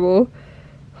adorable.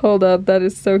 Hold up, that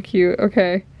is so cute.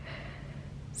 Okay.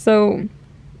 So,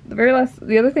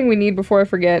 the other thing we need before I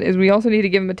forget is we also need to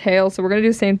give him a tail, so we're gonna do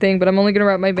the same thing, but I'm only gonna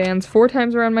wrap my bands 4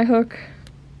 times around my hook.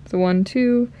 So 1,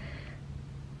 2,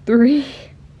 3,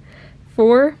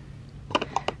 4. I'm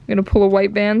gonna pull a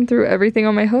white band through everything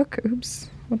on my hook.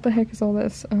 Oops, what the heck is all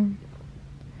this?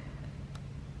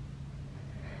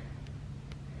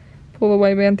 Pull pull the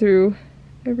white band through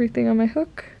everything on my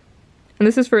hook. And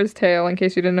this is for his tail, in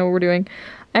case you didn't know what we're doing.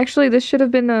 Actually, this should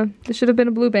have been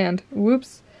a blue band.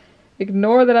 Whoops.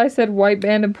 Ignore that I said white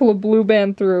band and pull a blue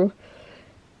band through.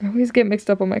 I always get mixed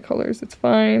up on my colors. It's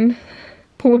fine.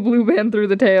 Pull a blue band through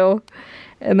the tail.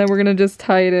 And then we're gonna just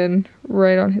tie it in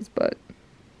right on his butt.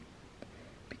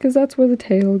 Because that's where the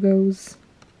tail goes.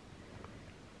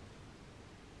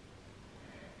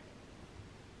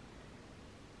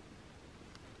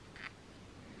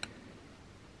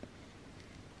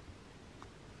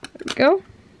 There we go.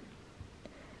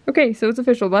 Okay, so it's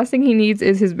official. The last thing he needs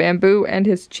is his bamboo and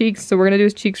his cheeks. So we're gonna do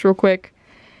his cheeks real quick.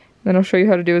 Then I'll show you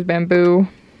how to do his bamboo.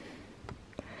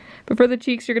 But for the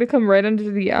cheeks, you're gonna come right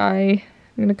under the eye.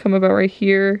 I'm gonna come about right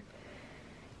here.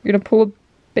 You're gonna pull a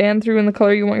band through in the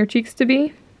color you want your cheeks to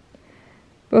be.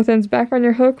 Both ends back on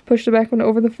your hook, push the back one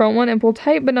over the front one, and pull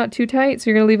tight but not too tight, so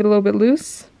you're gonna leave it a little bit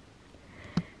loose.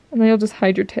 And then you'll just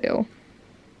hide your tail.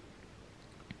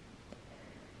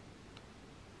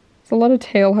 There's a lot of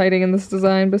tail hiding in this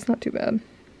design, but it's not too bad.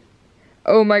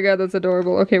 Oh my god, that's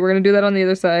adorable. Okay, we're gonna do that on the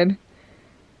other side.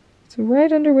 So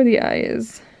right under where the eye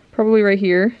is, probably right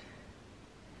here.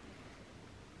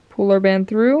 Pull our band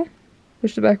through,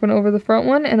 push the back one over the front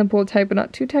one, and then pull it tight but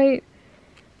not too tight.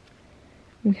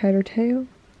 We hide our tail.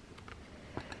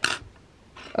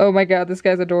 Oh my god, this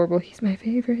guy's adorable. He's my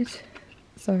favorite.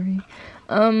 Sorry.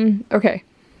 Okay.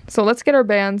 So let's get our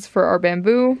bands for our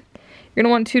bamboo. You're gonna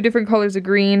want 2 different colors of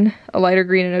green, a lighter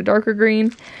green and a darker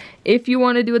green. If you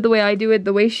want to do it the way I do it,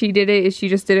 the way she did it is she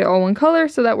just did it all one color,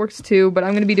 so that works too, but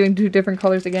I'm gonna be doing 2 different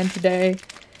colors again today.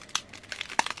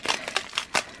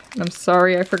 And I'm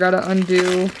sorry, I forgot to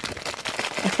undo.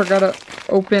 I forgot to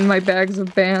open my bags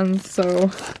of bands,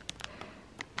 so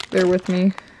bear with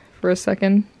me for a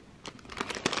second.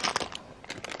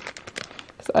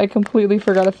 I completely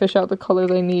forgot to fish out the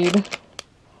colors I need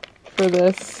for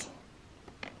this.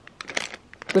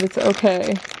 But it's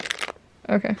okay.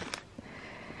 Okay.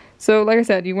 So, like I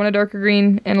said, you want a darker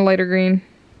green and a lighter green.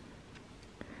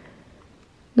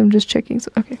 I'm just checking. So,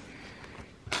 okay.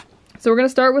 So we're going to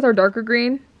start with our darker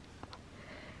green.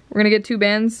 We're going to get 2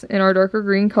 bands in our darker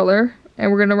green color. And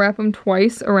we're going to wrap them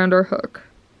twice around our hook.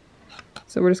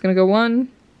 So we're just going to go 1,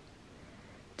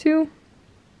 2.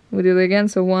 We'll do it again.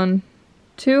 So 1,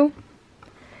 2.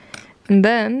 And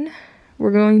then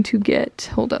we're going to get,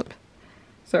 hold up.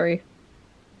 Sorry.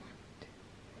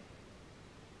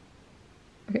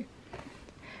 Okay.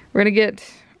 We're going to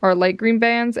get our light green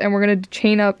bands and we're going to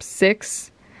chain up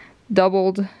 6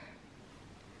 doubled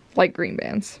light green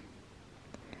bands.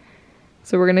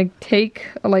 So we're going to take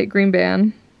a light green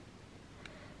band.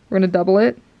 We're going to double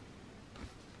it.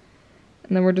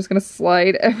 And then we're just going to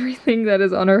slide everything that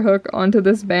is on our hook onto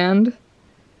this band.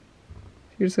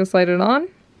 You're just going to slide it on.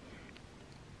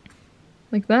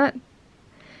 Like that.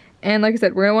 And like I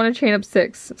said, we're going to want to chain up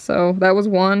 6. So that was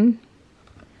 1.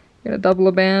 You're going to double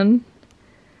a band.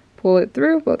 Pull it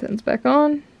through, both ends back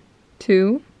on.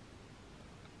 2.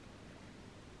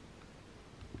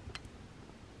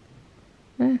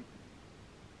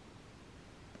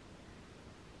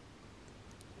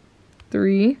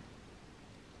 3.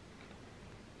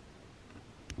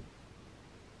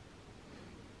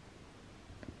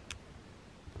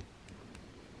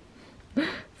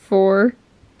 4.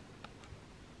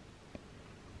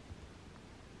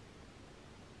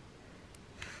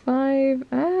 5.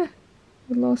 I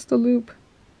lost the loop.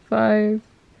 5.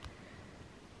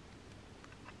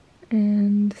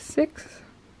 And 6.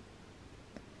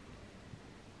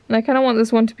 And I kind of want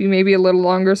this one to be maybe a little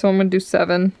longer, so I'm going to do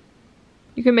 7.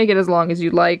 You can make it as long as you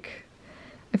like.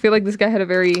 I feel like this guy had a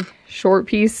very short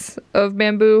piece of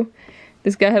bamboo.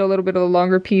 This guy had a little bit of a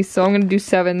longer piece, so I'm going to do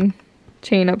 7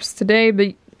 chain ups today,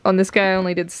 but on this guy I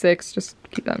only did 6, just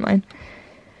keep that in mind.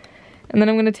 And then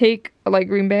I'm going to take a light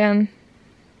green band,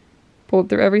 pull it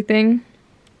through everything,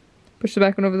 push the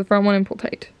back one over the front one, and pull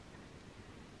tight.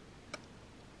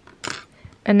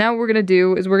 And now what we're going to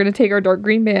do is we're going to take our dark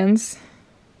green bands,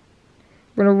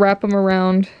 we're going to wrap them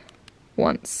around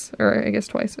once, or I guess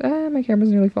twice. My camera's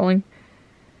nearly falling.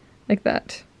 Like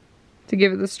that. To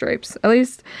give it the stripes. At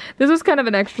least, this was kind of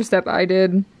an extra step I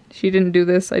did. She didn't do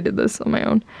this, I did this on my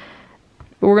own.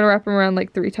 But we're going to wrap them around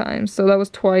like 3 times. So that was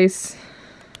twice. I'm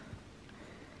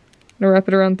going to wrap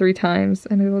it around 3 times,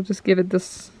 and it'll just give it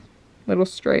this little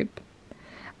stripe.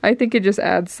 I think it just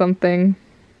adds something.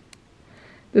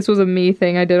 This was a me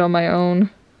thing I did on my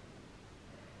own.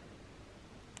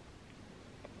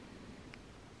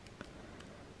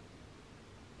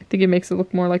 I think it makes it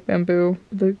look more like bamboo.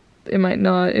 It might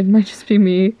not. It might just be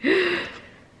me.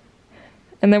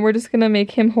 And then we're just going to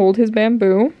make him hold his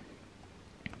bamboo.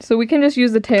 So we can just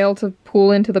use the tail to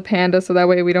pull into the panda, so that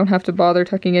way we don't have to bother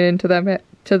tucking it into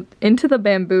the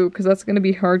bamboo, because that's going to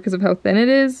be hard because of how thin it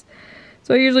is.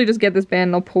 So I usually just get this band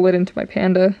and I'll pull it into my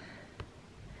panda.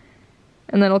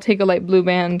 And then I'll take a light blue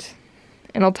band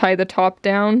and I'll tie the top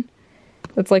down.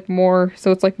 That's like more,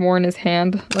 so it's like more in his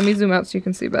hand. Let me zoom out so you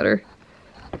can see better.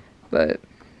 But,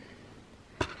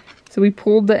 so we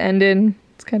pulled the end in.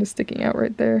 It's kind of sticking out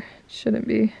right there. Shouldn't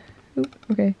be. Oop,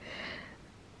 okay.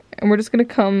 And we're just going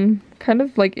to come kind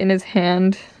of like in his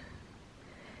hand.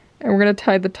 And we're going to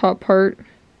tie the top part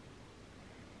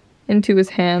into his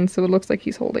hand so it looks like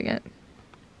he's holding it.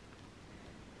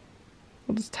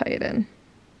 We'll just tie it in.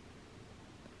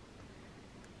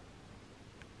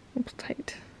 Oops,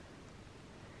 tight.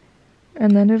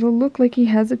 And then it'll look like he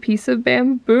has a piece of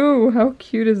bamboo. How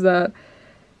cute is that?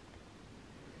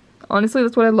 Honestly,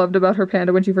 that's what I loved about her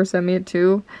panda when she first sent me it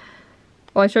too.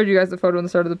 Well, I showed you guys the photo in the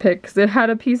start of the pic because it had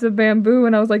a piece of bamboo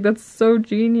and I was like, that's so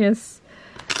genius.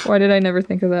 Why did I never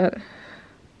think of that?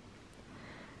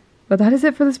 But that is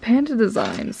it for this panda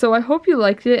design. So I hope you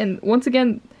liked it, and once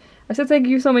again, I said thank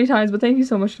you so many times, but thank you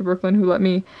so much to Brooklyn who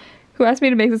asked me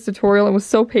to make this tutorial and was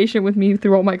so patient with me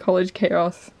through all my college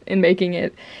chaos in making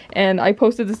it. And I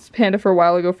posted this panda for a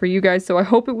while ago for you guys, so I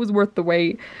hope it was worth the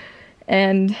wait.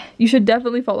 And you should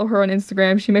definitely follow her on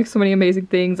Instagram. She makes so many amazing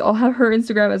things. I'll have her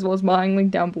Instagram as well as mine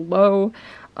linked down below.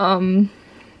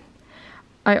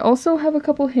 I also have a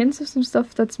couple hints of some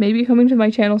stuff that's maybe coming to my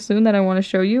channel soon that I want to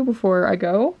show you before I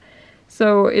go.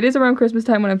 So it is around Christmas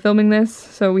time when I'm filming this,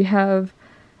 so we have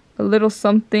a little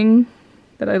something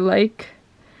that I like.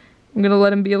 I'm gonna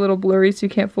let him be a little blurry so you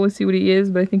can't fully see what he is,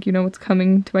 but I think you know what's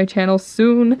coming to my channel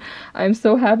soon. I'm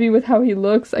so happy with how he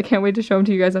looks. I can't wait to show him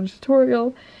to you guys on a tutorial,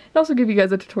 and also give you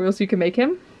guys a tutorial so you can make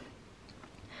him.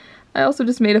 I also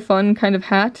just made a fun kind of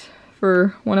hat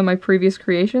for one of my previous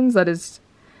creations that is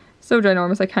so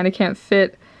ginormous I kind of can't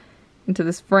fit into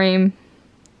this frame,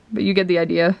 but you get the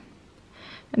idea.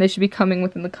 And they should be coming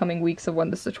within the coming weeks of when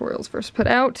this tutorial is first put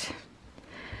out.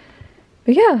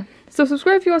 But yeah, so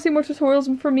subscribe if you want to see more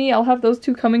tutorials from me. I'll have those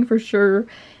two coming for sure.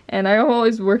 And I'm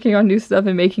always working on new stuff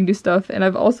and making new stuff. And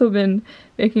I've also been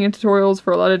making tutorials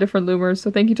for a lot of different loomers.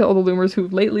 So thank you to all the loomers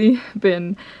who've lately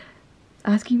been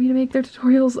asking me to make their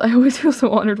tutorials. I always feel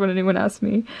so honored when anyone asks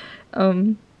me.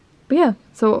 But yeah,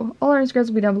 so all our Instagrams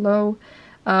will be down below.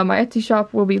 My Etsy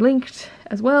shop will be linked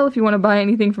as well if you want to buy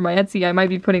anything from my Etsy. I might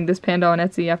be putting this panda on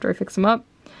Etsy after I fix him up.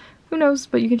 Who knows,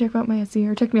 but you can check out my Etsy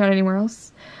or check me out anywhere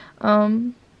else.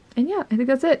 And yeah, I think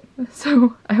that's it.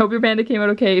 So I hope your panda came out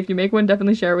okay. If you make one,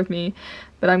 definitely share it with me.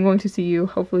 But I'm going to see you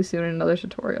hopefully soon in another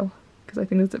tutorial because I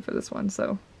think that's it for this one.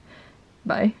 So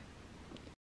bye.